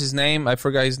beat him. What's his name? I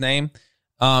forgot his name.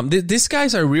 These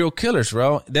guys are real killers,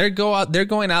 bro. They're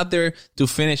going out there to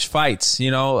finish fights.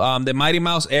 The Mighty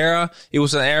Mouse era, it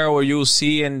was an era where you will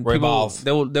see and people,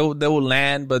 they will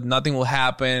land, but nothing will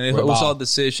happen. It was all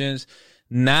decisions.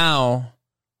 Now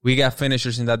we got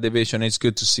finishers in that division. It's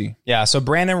good to see. Yeah. So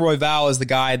Brandon Royval is the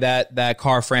guy that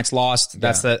Car France lost.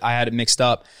 That's I had it mixed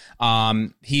up.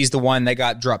 He's the one that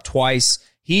got dropped twice.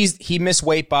 He missed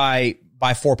weight by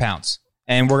 4 pounds.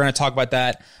 And we're going to talk about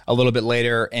that a little bit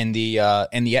later in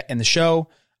the show.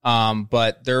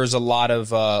 But there's a lot of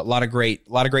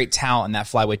great talent in that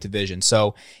flyweight division.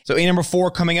 So in number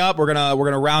 4 coming up, we're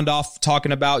gonna round off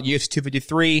talking about UFC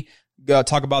 253.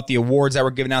 Talk about the awards that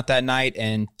were given out that night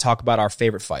and talk about our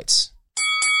favorite fights.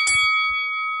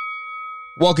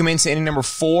 Welcome into inning number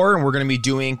 4, and we're going to be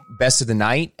doing best of the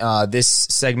night. This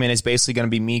segment is basically going to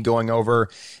be me going over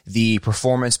the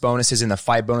performance bonuses and the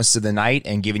fight bonuses of the night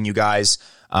and giving you guys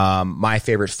my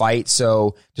favorite fight.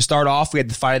 So to start off, we had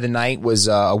the fight of the night was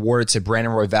awarded to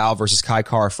Brandon Royval versus Kai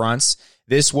Kara France.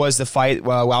 This was the fight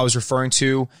I was referring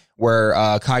to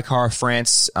where Kai Kara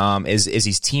France is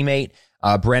his teammate.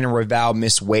 Brandon Royval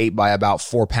missed weight by about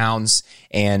 4 pounds,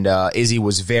 and Izzy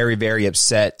was very, very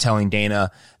upset, telling Dana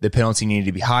the penalty needed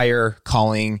to be higher,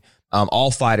 calling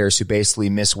all fighters who basically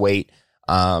miss weight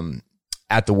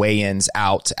at the weigh-ins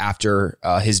out after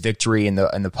his victory in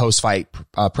the post-fight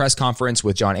press conference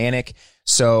with John Anik.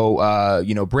 So,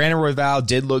 Brandon Royval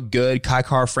did look good. Kai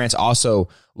Kara France also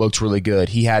looked really good.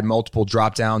 He had multiple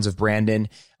drop downs of Brandon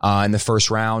in the first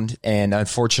round. And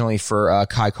unfortunately for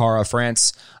Kai Kara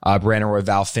France, Brandon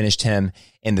Royval finished him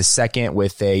in the second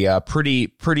with a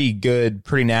pretty good,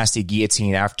 pretty nasty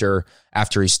guillotine after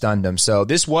he stunned him. So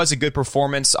this was a good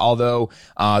performance, although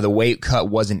the weight cut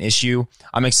was an issue.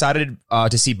 I'm excited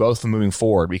to see both of them moving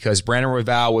forward because Brandon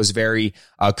Royval was very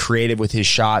creative with his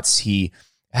shots. He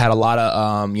had a lot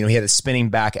of, he had a spinning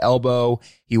back elbow.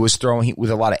 He was throwing with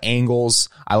a lot of angles.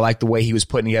 I like the way he was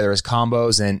putting together his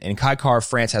combos, and Kai Kara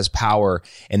France has power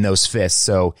in those fists.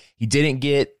 So he didn't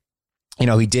get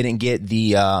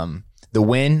the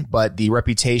win, but the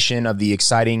reputation of the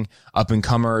exciting up and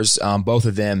comers, both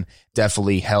of them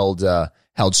definitely held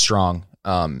strong,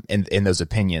 in those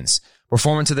opinions.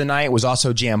 Performance of the night was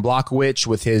also Jan Blachowicz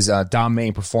with his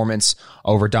dominating performance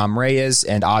over Dom Reyes,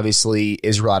 and obviously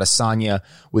Israel Adesanya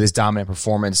with his dominant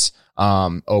performance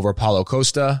over Paulo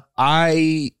Costa.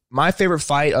 My favorite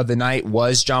fight of the night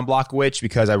was Jan Blachowicz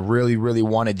because I really, really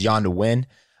wanted Jan to win.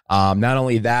 Not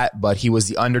only that, but he was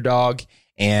the underdog,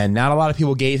 and not a lot of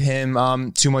people gave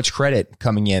him too much credit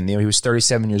coming in. He was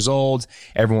 37 years old.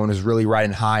 Everyone was really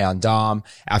riding high on Dom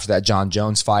after that John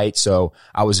Jones fight. So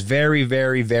I was very,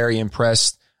 very, very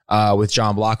impressed with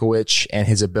Jan Blachowicz and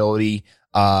his ability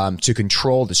to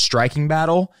control the striking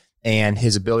battle and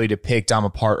his ability to pick Dom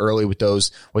apart early with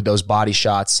those body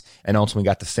shots and ultimately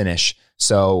got the finish.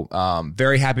 So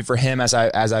very happy for him as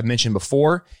I've mentioned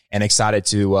before, and excited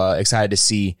to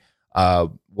see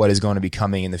what is going to be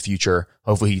coming in the future.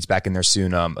 Hopefully he's back in there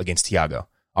soon against Thiago.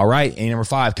 All right, inning number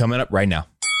 5 coming up right now.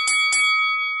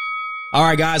 All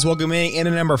right, guys, welcome in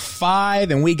inning number 5,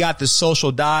 and we got the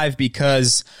social dive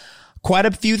because quite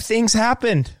a few things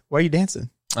happened. Why are you dancing?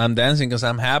 I'm dancing because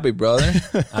I'm happy, brother.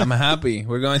 I'm happy.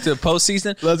 We're going to the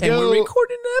postseason. Let's go. We're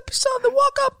recording an episode of the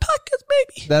Walkout podcast,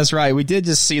 baby. That's right. We did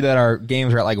just see that our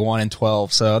games are at like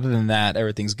 1-12. So other than that,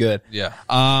 everything's good. Yeah.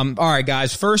 All right,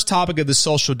 guys. First topic of the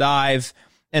social dive.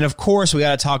 And of course, we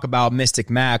got to talk about Mystic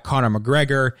Mac, Conor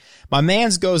McGregor. My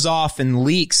mans goes off and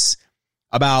leaks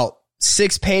about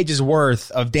 6 pages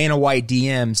worth of Dana White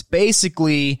DMs,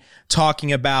 basically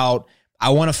talking about,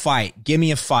 I want to fight. Give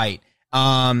me a fight.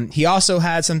 He also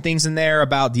had some things in there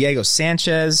about Diego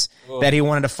Sanchez, that he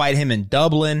wanted to fight him in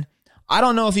Dublin. I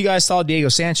don't know if you guys saw Diego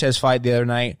Sanchez fight the other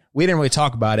night. We didn't really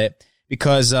talk about it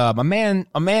because a man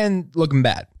looking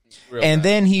bad. And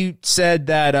then he said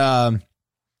that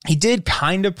he did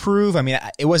kind of prove. I mean,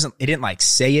 it didn't like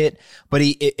say it, but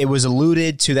it was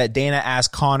alluded to that Dana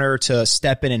asked Conor to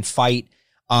step in and fight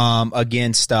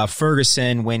against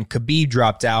Ferguson when Khabib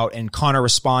dropped out, and Conor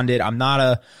responded, I'm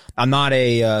not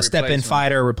a step-in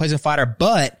fighter, replacement fighter,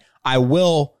 but I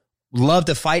will love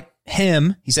to fight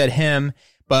him. He said him,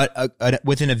 but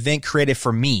with an event created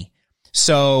for me.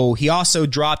 So he also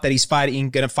dropped that he's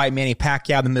going to fight Manny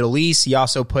Pacquiao in the Middle East. He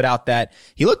also put out that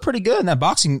he looked pretty good in the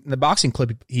boxing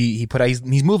clip he put out.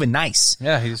 He's moving nice.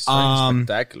 Yeah, he's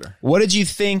spectacular. What did you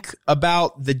think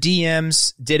about the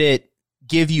DMs? Did it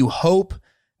give you hope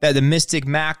that the Mystic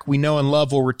Mac we know and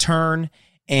love will return?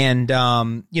 And,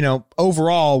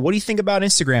 overall, what do you think about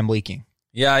Instagram leaking?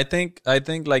 Yeah, I think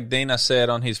like Dana said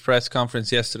on his press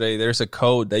conference yesterday, there's a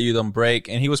code that you don't break.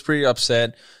 And he was pretty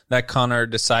upset that Conor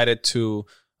decided to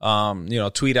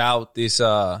tweet out these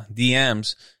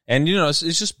DMs. And,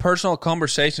 it's just personal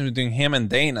conversations between him and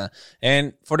Dana.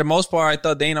 And for the most part, I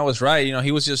thought Dana was right.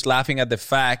 He was just laughing at the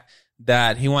fact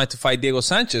that he wanted to fight Diego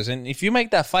Sanchez. And if you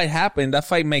make that fight happen, that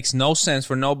fight makes no sense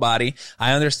for nobody.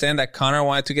 I understand that Conor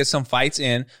wanted to get some fights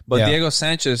in, but Diego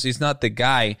Sanchez is not the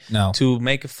guy to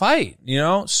make a fight,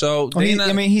 So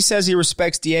Dana, he says he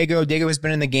respects Diego. Diego has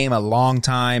been in the game a long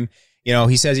time.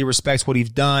 He says he respects what he's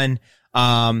done.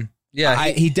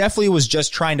 He definitely was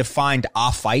just trying to find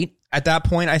a fight at that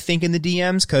point, I think, in the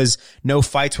DMs, because no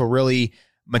fights were really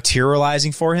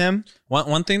materializing for him.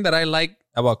 One thing that I like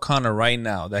about Conor right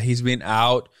now, that he's been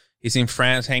out, he's in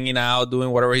France hanging out, doing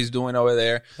whatever he's doing over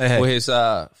there with his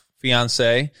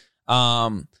fiance,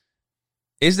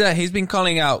 is that he's been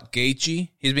calling out Gaethje,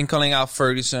 he's been calling out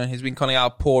Ferguson, he's been calling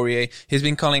out Poirier, he's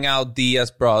been calling out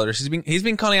Diaz brothers, he's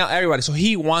been calling out everybody. So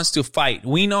he wants to fight.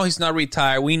 We know he's not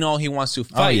retired. We know he wants to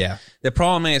fight. Oh, yeah. The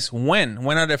problem is when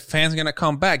are the fans gonna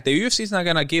come back? The UFC is not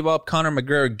gonna give up Conor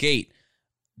McGregor gate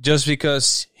just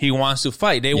because he wants to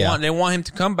fight. They want him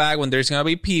to come back when there's gonna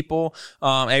be people.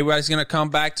 Everybody's gonna come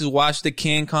back to watch the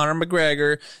King, Conor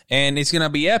McGregor, and it's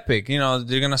gonna be epic. They're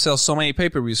gonna sell so many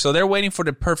pay-per-views. So they're waiting for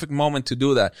the perfect moment to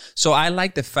do that. So I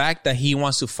like the fact that he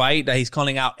wants to fight, that he's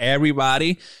calling out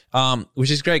everybody, which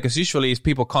is great, because usually it's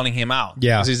people calling him out.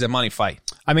 Yeah, because it's a money fight.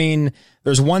 I mean,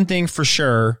 there's one thing for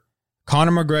sure: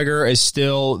 Conor McGregor is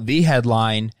still the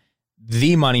headline,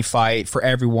 the money fight for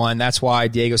everyone. That's why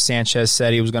Diego Sanchez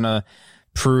said he was going to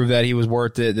prove that he was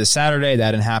worth it this Saturday.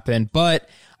 That didn't happen. But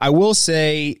I will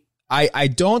say, I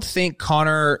don't think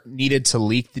Conor needed to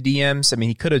leak the DMs. I mean,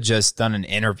 he could have just done an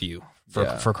interview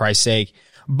for Christ's sake.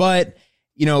 But,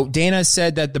 Dana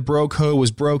said that the bro code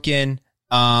was broken.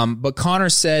 But Conor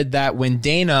said that when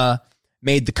Dana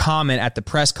made the comment at the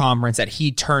press conference that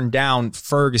he turned down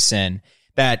Ferguson,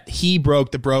 that he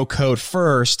broke the bro code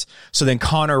first, so then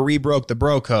Conor re-broke the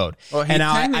bro code. Well, he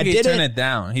technically turned it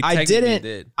down. I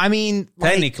didn't. I mean,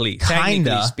 technically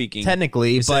speaking,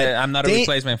 but I'm not a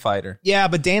replacement fighter. Yeah,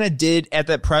 but Dana did at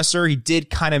that presser. He did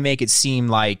kind of make it seem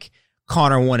like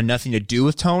Conor wanted nothing to do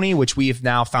with Tony, which we have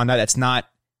now found out that's not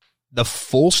the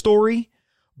full story.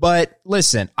 But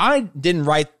listen, I didn't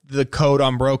write the code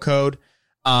on bro code.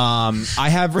 I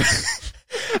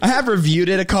have reviewed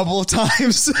it a couple of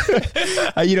times.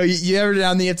 You ever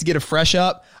down there to get a fresh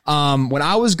up. When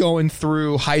I was going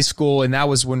through high school, and that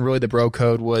was when really the bro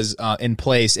code was in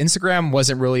place, Instagram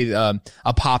wasn't really a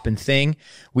poppin' thing.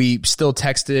 We still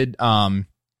texted,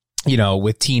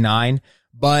 with T9.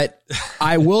 But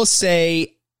I will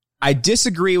say I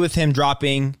disagree with him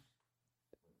dropping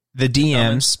the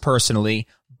DMs personally.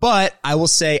 But I will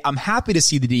say I'm happy to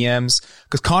see the DMs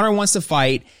because Conor wants to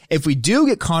fight. If we do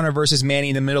get Conor versus Manny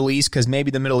in the Middle East, because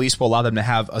maybe the Middle East will allow them to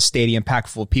have a stadium packed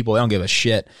full of people, they don't give a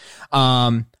shit.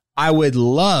 I would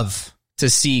love to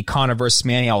see Conor versus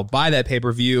Manny. I'll buy that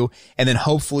pay-per-view, and then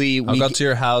hopefully I'll go to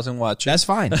your house and watch it. That's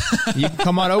fine. You can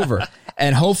come on over.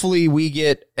 And hopefully we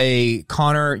get a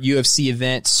Conor UFC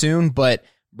event soon. But,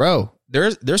 bro,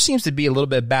 there seems to be a little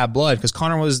bit of bad blood because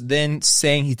Conor was then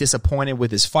saying he's disappointed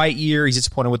with his fight year. He's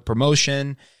disappointed with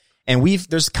promotion. And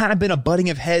there's kind of been a butting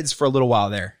of heads for a little while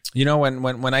there.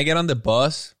 When I get on the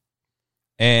bus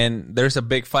and there's a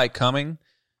big fight coming,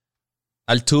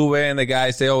 Altuve and the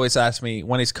guys, they always ask me,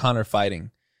 when is Conor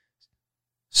fighting?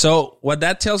 So what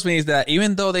that tells me is that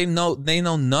even though they know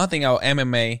nothing about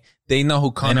MMA, they know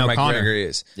who Conor McGregor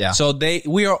is. Yeah. So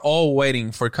we are all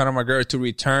waiting for Conor McGregor to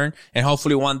return and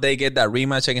hopefully one day get that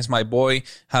rematch against my boy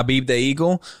Habib the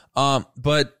Eagle.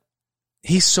 But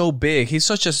he's so big. He's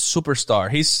such a superstar.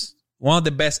 He's one of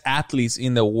the best athletes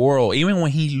in the world, even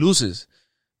when he loses.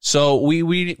 So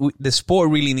the sport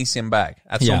really needs him back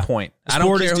at some point. I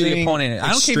don't care who the opponent is.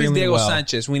 I don't care if it's Diego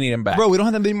Sanchez. We need him back. Bro, we don't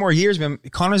have that many more years, man.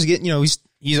 Conor's getting,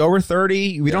 he's over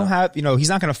 30. We don't have, he's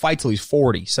not going to fight till he's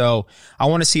 40. So I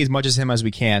want to see as much as him as we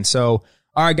can. So,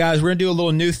 all right, guys, we're going to do a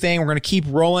little new thing. We're going to keep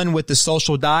rolling with the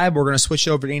social dive. We're going to switch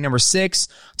over to number 6,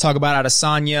 talk about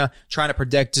Adesanya trying to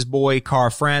protect his boy,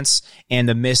 Carl France, and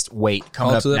the missed weight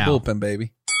coming up now. To the bullpen,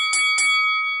 baby.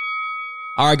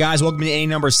 All right, guys, welcome to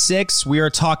number 6. We are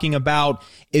talking about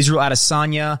Israel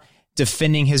Adesanya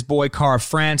defending his boy Carl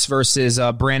France versus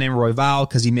Brandon Royval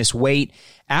because he missed weight.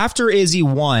 After Izzy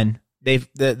won,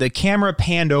 the camera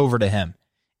panned over to him,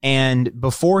 and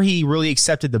before he really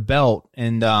accepted the belt,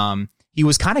 and he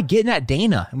was kind of getting at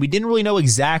Dana, and we didn't really know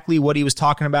exactly what he was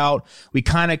talking about. We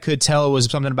kind of could tell it was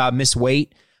something about missed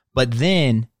weight, but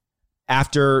then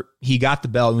after he got the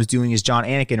belt and was doing his John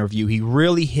Anik interview, he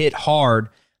really hit hard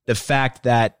the fact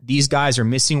that these guys are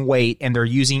missing weight and they're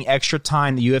using extra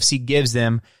time the UFC gives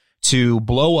them to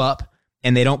blow up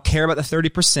and they don't care about the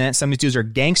 30%. Some of these dudes are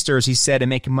gangsters, he said, and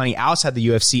making money outside the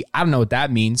UFC. I don't know what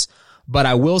that means, but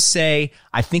I will say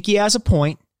I think he has a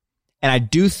point, and I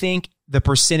do think the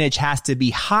percentage has to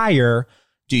be higher.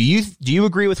 Do you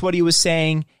agree with what he was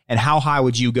saying, and how high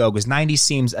would you go? Because 90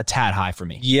 seems a tad high for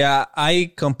me. Yeah,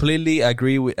 I completely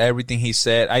agree with everything he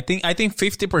said. I think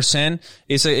 50%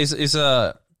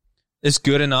 is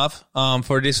good enough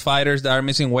for these fighters that are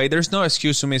missing weight. There's no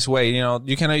excuse to miss weight. You know,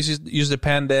 you cannot use the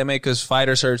pandemic because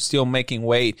fighters are still making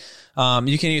weight.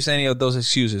 You can use any of those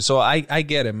excuses. So I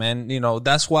get it, man. You know,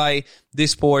 that's why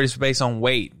this sport is based on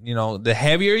weight. You know, the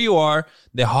heavier you are,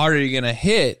 the harder you're going to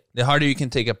hit, the harder you can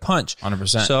take a punch.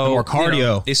 100%. So the more cardio. You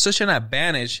know, it's such an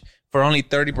advantage for only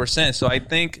 30%. So I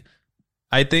think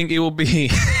it will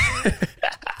be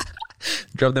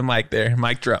drop the mic there.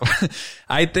 Mic drop.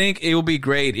 I think it will be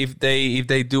great if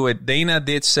they do it. Dana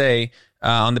did say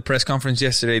on the press conference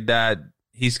yesterday that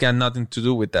he's got nothing to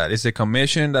do with that. It's the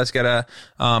commission that's got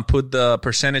to put the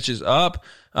percentages up.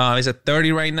 It's at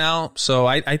 30 right now. So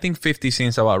I think 50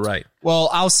 seems about right. Well,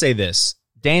 I'll say this.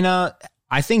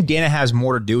 I think Dana has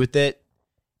more to do with it.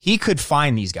 He could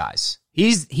find these guys.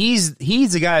 He's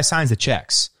the guy that signs the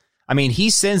checks. I mean, he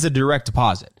sends a direct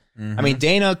deposit. Mm-hmm. I mean,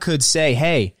 Dana could say,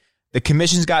 hey, the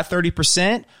commission's got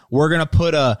 30%. We're going to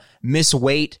put a miss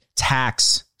weight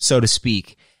tax, so to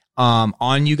speak,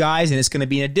 on you guys. And it's going to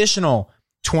be an additional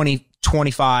 20,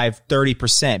 25,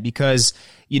 30% because,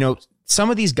 you know, some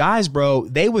of these guys, bro,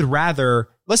 they would rather,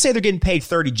 let's say they're getting paid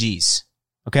 30 G's.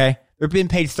 Okay. They're being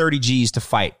paid 30 G's to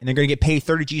fight and they're going to get paid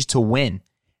 30 G's to win.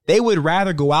 They would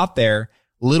rather go out there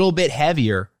a little bit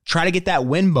heavier, try to get that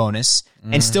win bonus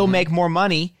and still make more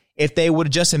money if they would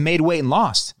have just have made weight and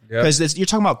lost. Because you're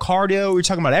talking about cardio, you're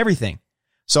talking about everything.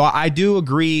 So I do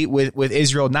agree with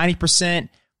Israel. 90%,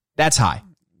 that's high.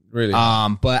 Really?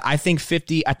 But I think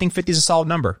 50 is a solid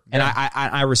number. Yeah. And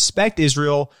I respect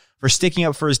Israel for sticking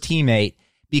up for his teammate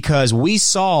because we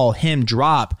saw him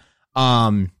drop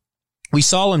Brandon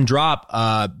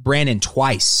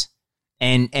twice.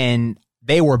 And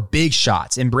they were big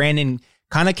shots. And Brandon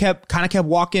kind of kept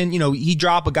walking. You know, he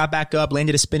dropped but got back up,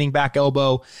 landed a spinning back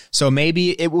elbow. So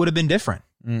maybe it would have been different.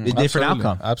 A different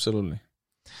outcome. Absolutely.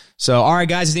 So, all right,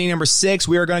 guys, it's inning number 6.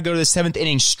 We are going to go to the 7th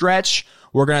inning stretch.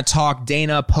 We're going to talk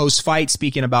Dana post-fight,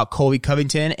 speaking about Colby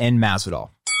Covington and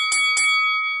Masvidal.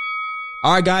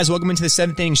 All right, guys, welcome into the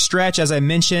 7th inning stretch. As I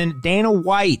mentioned, Dana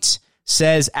White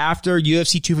says after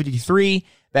UFC 253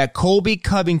 that Colby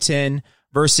Covington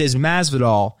versus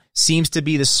Masvidal seems to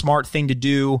be the smart thing to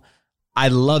do. I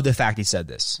love the fact he said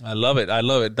this. I love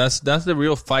it. That's the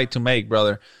real fight to make,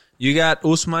 brother. You got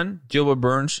Usman, Gilbert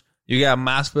Burns. You got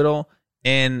Masvidal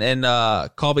and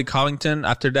Colby Covington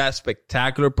after that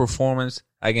spectacular performance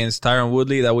against Tyron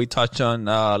Woodley that we touched on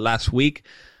last week.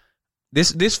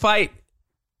 This fight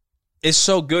is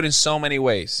so good in so many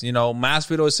ways. You know,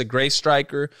 Masvidal is a great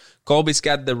striker. Colby's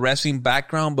got the wrestling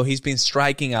background, but he's been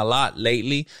striking a lot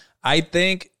lately. I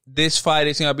think this fight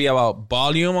is going to be about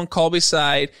volume on Colby's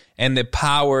side and the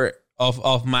power of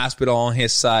Masvidal on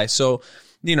his side. So,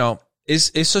 you know,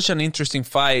 it's such an interesting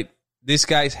fight. These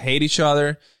guys hate each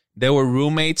other. They were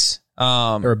roommates. They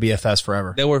were BFS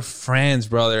forever. They were friends,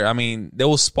 brother. I mean, they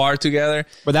will spar together.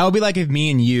 But that would be like if me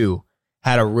and you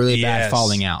had a really bad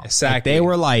falling out. Exactly. Like they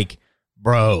were like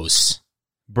bros.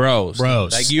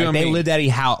 Like you and me. They lived at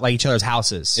each other's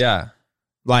houses. Yeah.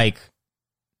 Like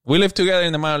we lived together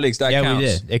in the minor leagues. That counts. We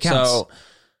did. It counts. So,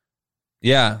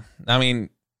 yeah. I mean,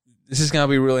 this is going to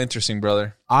be real interesting,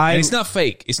 brother. And it's not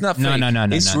fake. It's not fake. No.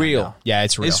 It's real. No. Yeah,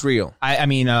 it's real. It's real. I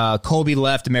mean, Colby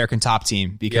left American Top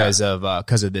Team because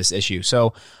of this issue.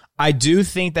 So I do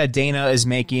think that Dana is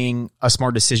making a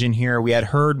smart decision here. We had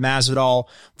heard Masvidal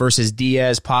versus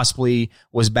Diaz possibly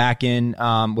was back in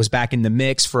the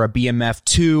mix for a BMF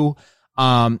 2.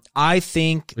 I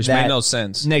think which that made no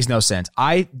sense. Makes no sense.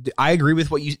 I agree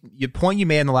with what your point you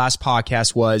made in the last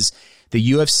podcast was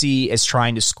the UFC is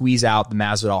trying to squeeze out the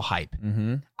Masvidal hype.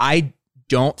 Mm-hmm. I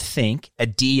don't think a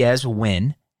Diaz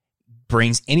win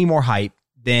brings any more hype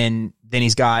than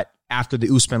he's got after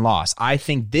the Usman loss. I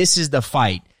think this is the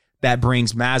fight that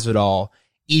brings Masvidal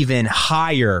even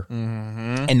higher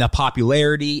in the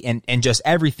popularity and just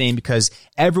everything because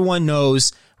everyone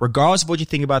knows, regardless of what you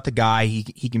think about the guy,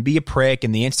 he can be a prick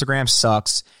and the Instagram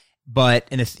sucks, but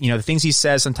the things he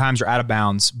says sometimes are out of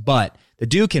bounds, but the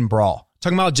dude can brawl.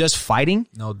 Talking about just fighting,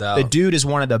 no doubt. The dude is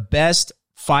one of the best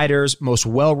fighters, most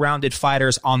well-rounded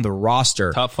fighters on the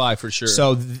roster. Top 5 for sure.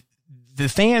 So the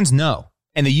fans know,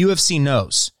 and the UFC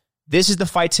knows, this is the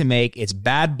fight to make. It's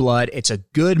bad blood. It's a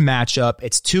good matchup.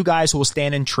 It's two guys who will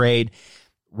stand and trade.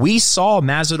 We saw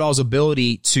Masvidal's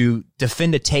ability to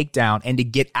defend a takedown and to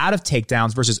get out of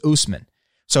takedowns versus Usman.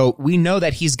 So we know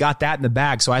that he's got that in the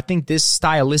bag. So I think this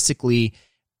stylistically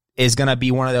is going to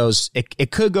be one of those. It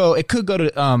could go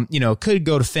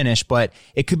to finish, but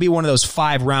it could be one of those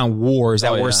 5-round wars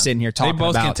that we're sitting here talking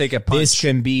about. They both can take a punch. This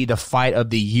can be the fight of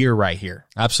the year right here.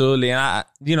 Absolutely. And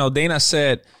Dana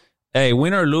said, hey,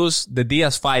 win or lose, the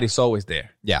Diaz fight is always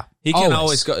there. Yeah. He can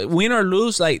always go win or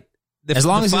lose. Like the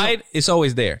fight is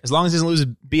always there. As long as he doesn't lose a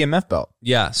BMF belt.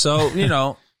 Yeah. So,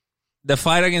 the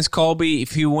fight against Colby,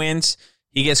 if he wins,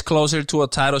 he gets closer to a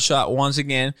title shot once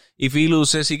again. If he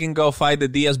loses, he can go fight the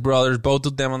Diaz brothers, both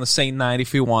of them on the same night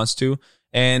if he wants to.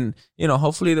 And,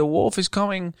 hopefully the Wolf is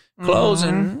coming close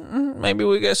and maybe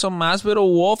we get some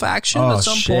Masvidal Wolf action at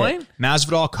some point.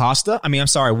 Masvidal Costa?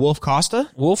 Wolf Costa?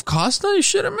 Wolf Costa? You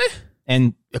shitting me?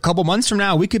 And a couple months from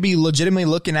now, we could be legitimately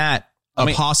looking at a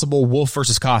possible Wolf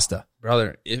versus Costa.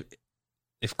 Brother,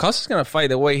 if Costa's going to fight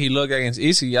the way he looked against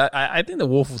Izzy, I think the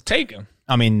Wolf will take him.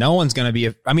 No one's going to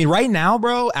be... right now,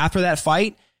 bro, after that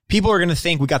fight, people are going to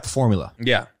think we got the formula.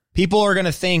 Yeah. People are going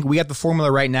to think we got the formula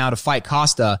right now to fight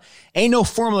Costa. Ain't no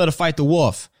formula to fight the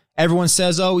Wolf. Everyone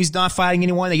says, oh, he's not fighting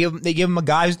anyone. They give him a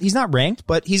guy. He's not ranked,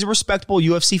 but he's a respectable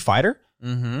UFC fighter.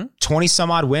 20 some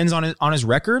odd wins on his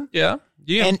record. Yeah.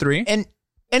 And 3. And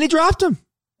he dropped him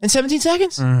in 17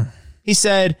 seconds. He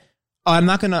said, I'm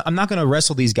not gonna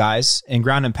wrestle these guys and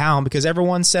ground and pound because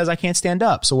everyone says I can't stand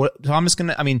up. So I'm just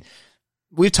gonna.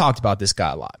 We've talked about this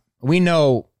guy a lot. We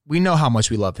know how much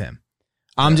we love him.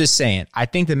 I'm just saying, I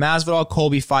think the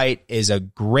Masvidal-Colby fight is a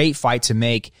great fight to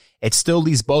make. It still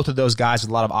leaves both of those guys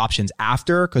with a lot of options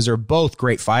after because they're both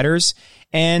great fighters.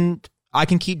 And I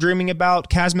can keep dreaming about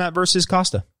Kazmat versus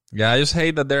Costa. Yeah, I just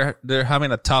hate that they're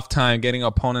having a tough time getting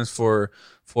opponents for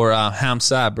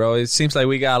Hamzat, bro. It seems like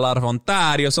we got a lot of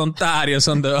Ontarios on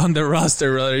the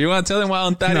roster, brother. You want to tell them what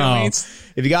Ontario means?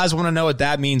 If you guys want to know what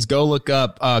that means, go look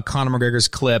up Conor McGregor's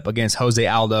clip against Jose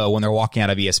Aldo when they're walking out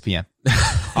of ESPN.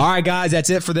 All right, guys, that's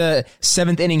it for the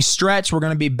 7th inning stretch. We're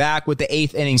going to be back with the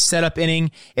 8th inning setup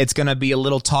inning. It's going to be a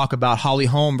little talk about Holly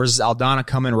Holm versus Aldana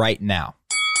coming right now.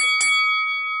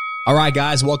 All right,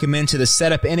 guys, welcome into the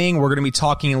setup inning. We're going to be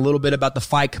talking a little bit about the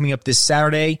fight coming up this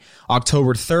Saturday,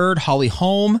 October 3rd, Holly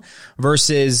Holm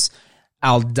versus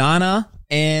Aldana.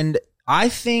 And I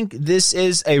think this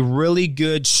is a really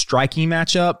good striking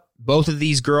matchup. Both of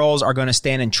these girls are going to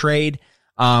stand and trade.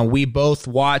 We both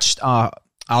watched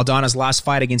Aldana's last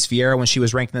fight against Vieira when she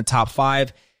was ranked in the top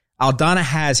 5. Aldana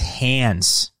has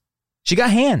hands. She got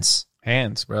hands.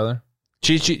 Hands, brother.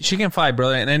 She can fight,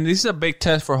 brother. And this is a big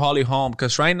test for Holly Holm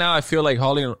because right now I feel like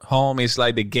Holly Holm is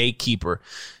like the gatekeeper.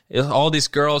 It's all these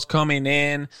girls coming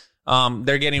in.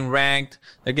 They're getting ranked.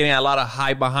 They're getting a lot of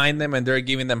hype behind them, and they're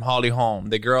giving them Holly Holm,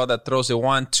 the girl that throws a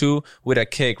 1-2 with a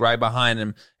kick right behind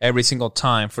them every single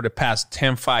time. For the past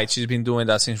 10 fights, she's been doing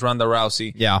that since Ronda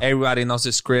Rousey. Yeah. Everybody knows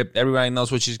the script. Everybody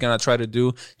knows what she's going to try to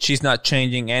do. She's not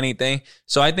changing anything.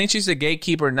 So I think she's the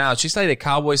gatekeeper now. She's like the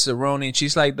Cowboy Cerrone.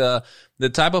 She's like the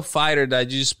type of fighter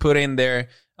that you just put in there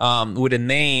with a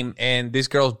name, and these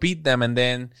girls beat them, and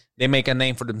then they make a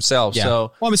name for themselves. Yeah.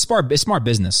 So, well, it's smart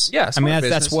business. Yeah,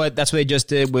 that's what they just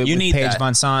did with Paige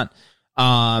Van Sant.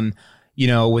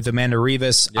 With Amanda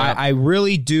Rivas. Yeah. I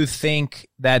really do think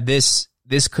that this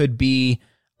could be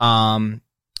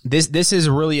this is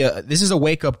really a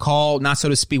wake up call, not so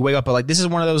to speak wake up, but like this is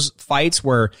one of those fights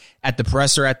where at the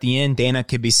presser at the end, Dana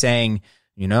could be saying,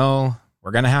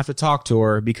 we're gonna have to talk to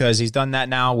her because he's done that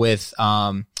now with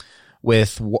Cowboy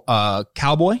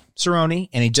Cerrone,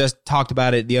 and he just talked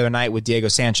about it the other night with Diego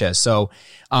Sanchez. So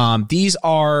these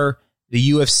are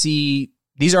the UFC.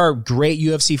 These are great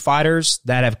UFC fighters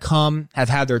that have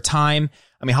had their time.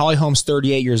 Holly Holm's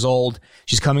 38 years old.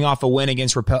 She's coming off a win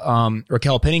against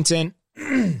Raquel Pennington.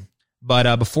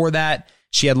 But before that,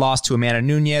 she had lost to Amanda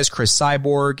Nunes, Chris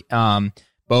Cyborg. And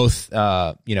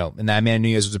that Amanda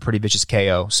Nunes was a pretty vicious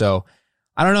KO. So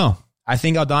I don't know. I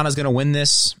think Aldana's going to win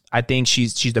this. I think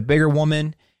she's the bigger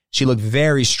woman. She looked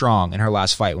very strong in her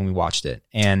last fight when we watched it.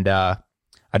 And I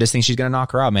just think she's going to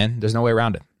knock her out, man. There's no way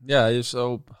around it. Yeah,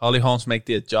 so Holly Holmes make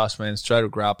the adjustments, try to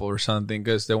grapple or something,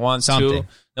 because the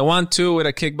 1-2 with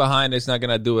a kick behind is not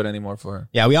going to do it anymore for her.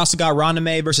 Yeah, we also got Ronda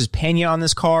May versus Pena on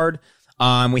this card.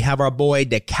 We have our boy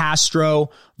De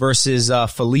Castro versus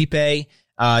Felipe.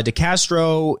 De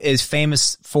Castro is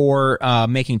famous for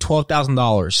making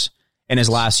 $12,000 in his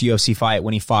last UFC fight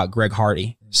when he fought Greg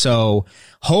Hardy. So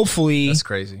hopefully that's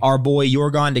crazy. Our boy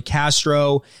Yorgan De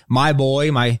Castro, my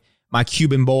boy, my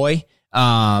Cuban boy,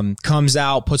 comes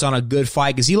out, puts on a good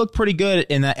fight, because he looked pretty good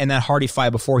in that Hardy fight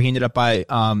before he ended up by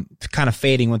kind of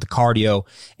fading with the cardio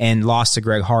and lost to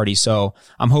Greg Hardy. So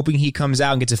I'm hoping he comes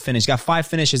out and gets a finish. Got 5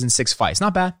 finishes in 6 fights.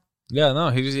 Not bad. Yeah,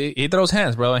 no, he throws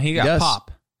hands, bro, and he got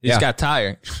pop. He just got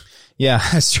tired. Yeah,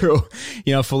 that's true.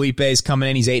 Felipe's coming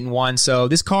in. He's 8-1. So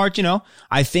this card,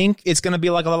 I think it's going to be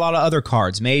like a lot of other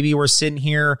cards. Maybe we're sitting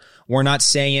here. We're not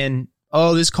saying,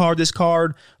 oh, this card,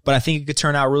 but I think it could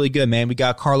turn out really good, man. We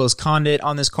got Carlos Condit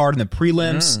on this card in the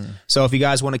prelims. So if you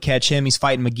guys want to catch him, he's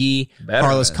fighting McGee.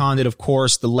 Carlos Condit, of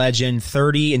course, the legend,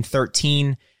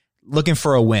 30-13, looking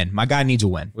for a win. My guy needs a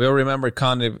win. We'll remember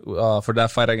Condit for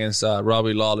that fight against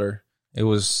Robbie Lawler. I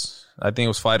think it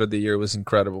was fight of the year. It was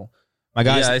incredible. My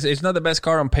guys, it's not the best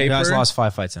card on paper. My guy's lost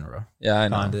 5 fights in a row. Yeah,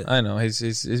 I know.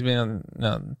 He's been on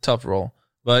a tough role.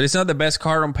 But it's not the best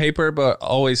card on paper, but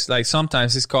always, like,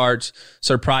 sometimes his cards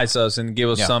surprise us and give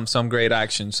us some great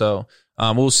action. So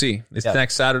we'll see. It's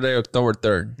next Saturday, October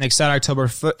 3rd. Next Saturday,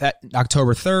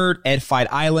 October 3rd at Fight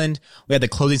Island. We have the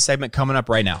closing segment coming up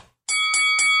right now.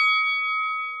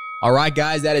 All right,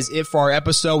 guys, that is it for our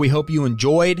episode. We hope you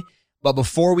enjoyed. But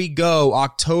before we go,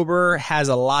 October has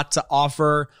a lot to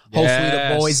offer. Hopefully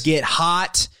the boys get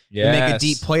hot and make a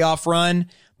deep playoff run.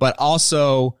 But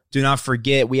also, do not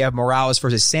forget, we have Morales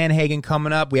versus Sanhagen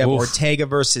coming up. We have Ortega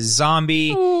versus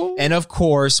Zombie. Ooh. And, of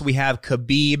course, we have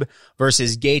Khabib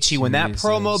versus Gaethje. When that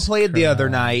promo played the other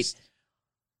night,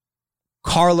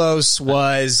 Carlos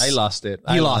was... I lost it.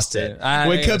 He lost it.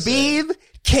 When Khabib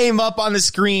came up on the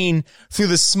screen through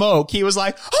the smoke, he was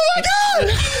like, oh, my God!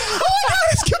 Oh, my God,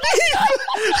 it's Khabib!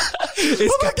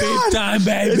 It's Khabib time,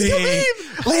 baby. It's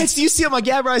Khabib. Lance, do you see him? Like,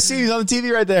 yeah, bro, I see him. He's on the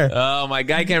TV right there. Oh, my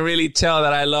guy can really tell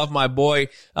that I love my boy,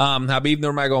 Khabib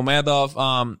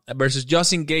Nurmagomedov, versus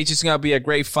Justin Gaethje. It's going to be a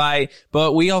great fight.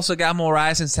 But we also got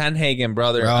Moraes and Sanhagen,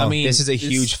 brother. Bro, I mean, this is a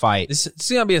huge fight. This is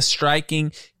going to be a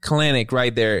striking clinic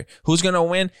right there. Who's going to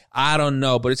win? I don't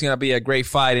know, but it's going to be a great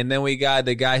fight. And then we got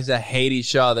the guys that hate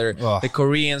each other. The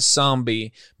Korean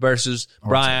Zombie versus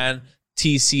Brian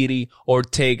T-City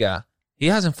Ortega. He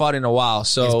hasn't fought in a while,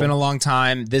 so it's been a long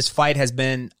time. This fight has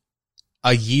been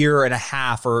a year and a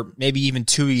half, or maybe even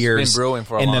 2 years, it's been brewing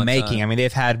for a in long the making. time. I mean,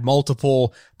 they've had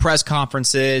multiple press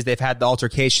conferences. They've had the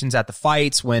altercations at the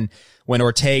fights when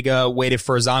Ortega waited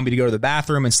for a Zombie to go to the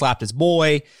bathroom and slapped his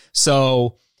boy.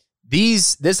 So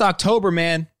this October,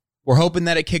 man, we're hoping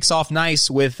that it kicks off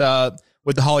nice with the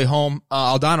Holly Holm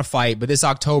Aldana fight. But this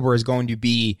October is going to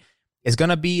be. It's going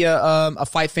to be a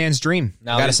fight fan's dream,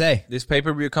 I got to say. This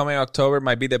pay-per-view coming October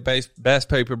might be the best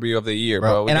pay-per-view of the year,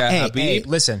 bro. We got Khabib,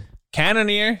 listen.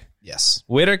 Cannonier. Yes.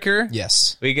 Whitaker.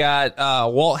 Yes. We got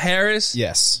Walt Harris.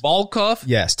 Yes. Volkov.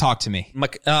 Yes. Talk to me.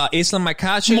 Islam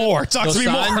Makhachev. More. Talk to me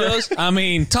more. I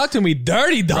mean, talk to me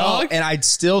dirty, dog. Bro,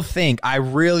 and I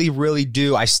really, really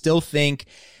do. I still think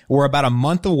we're about a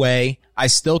month away. I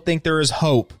still think there is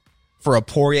hope for a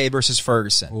Poirier versus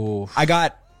Ferguson. Oof. I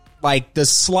got like the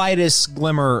slightest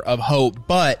glimmer of hope,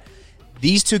 but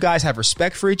these two guys have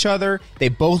respect for each other. They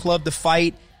both love to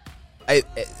fight.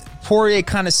 Poirier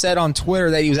kind of said on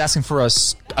Twitter that he was asking for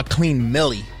a clean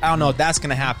millie. I don't know if that's going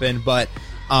to happen, but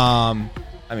I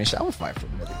mean, I would fight for a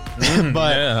millie.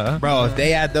 But bro, if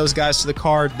they add those guys to the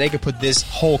card, they could put this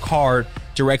whole card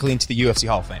directly into the UFC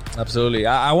Hall of Fame. Absolutely.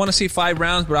 I want to see 5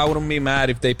 rounds, but I wouldn't be mad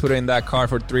if they put in that card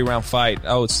for a 3-round fight.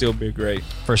 That would still be great.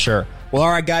 For sure. Well, all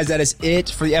right, guys, that is it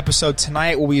for the episode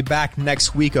tonight. We'll be back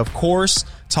next week, of course,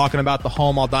 talking about the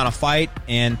Holm Aldana fight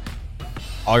and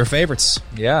all your favorites.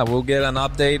 Yeah, we'll get an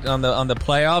update on the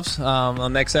playoffs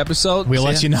on next episode. We'll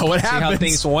let you know what happens. See how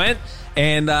things went.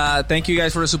 And thank you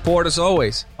guys for the support as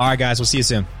always. All right, guys, we'll see you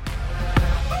soon.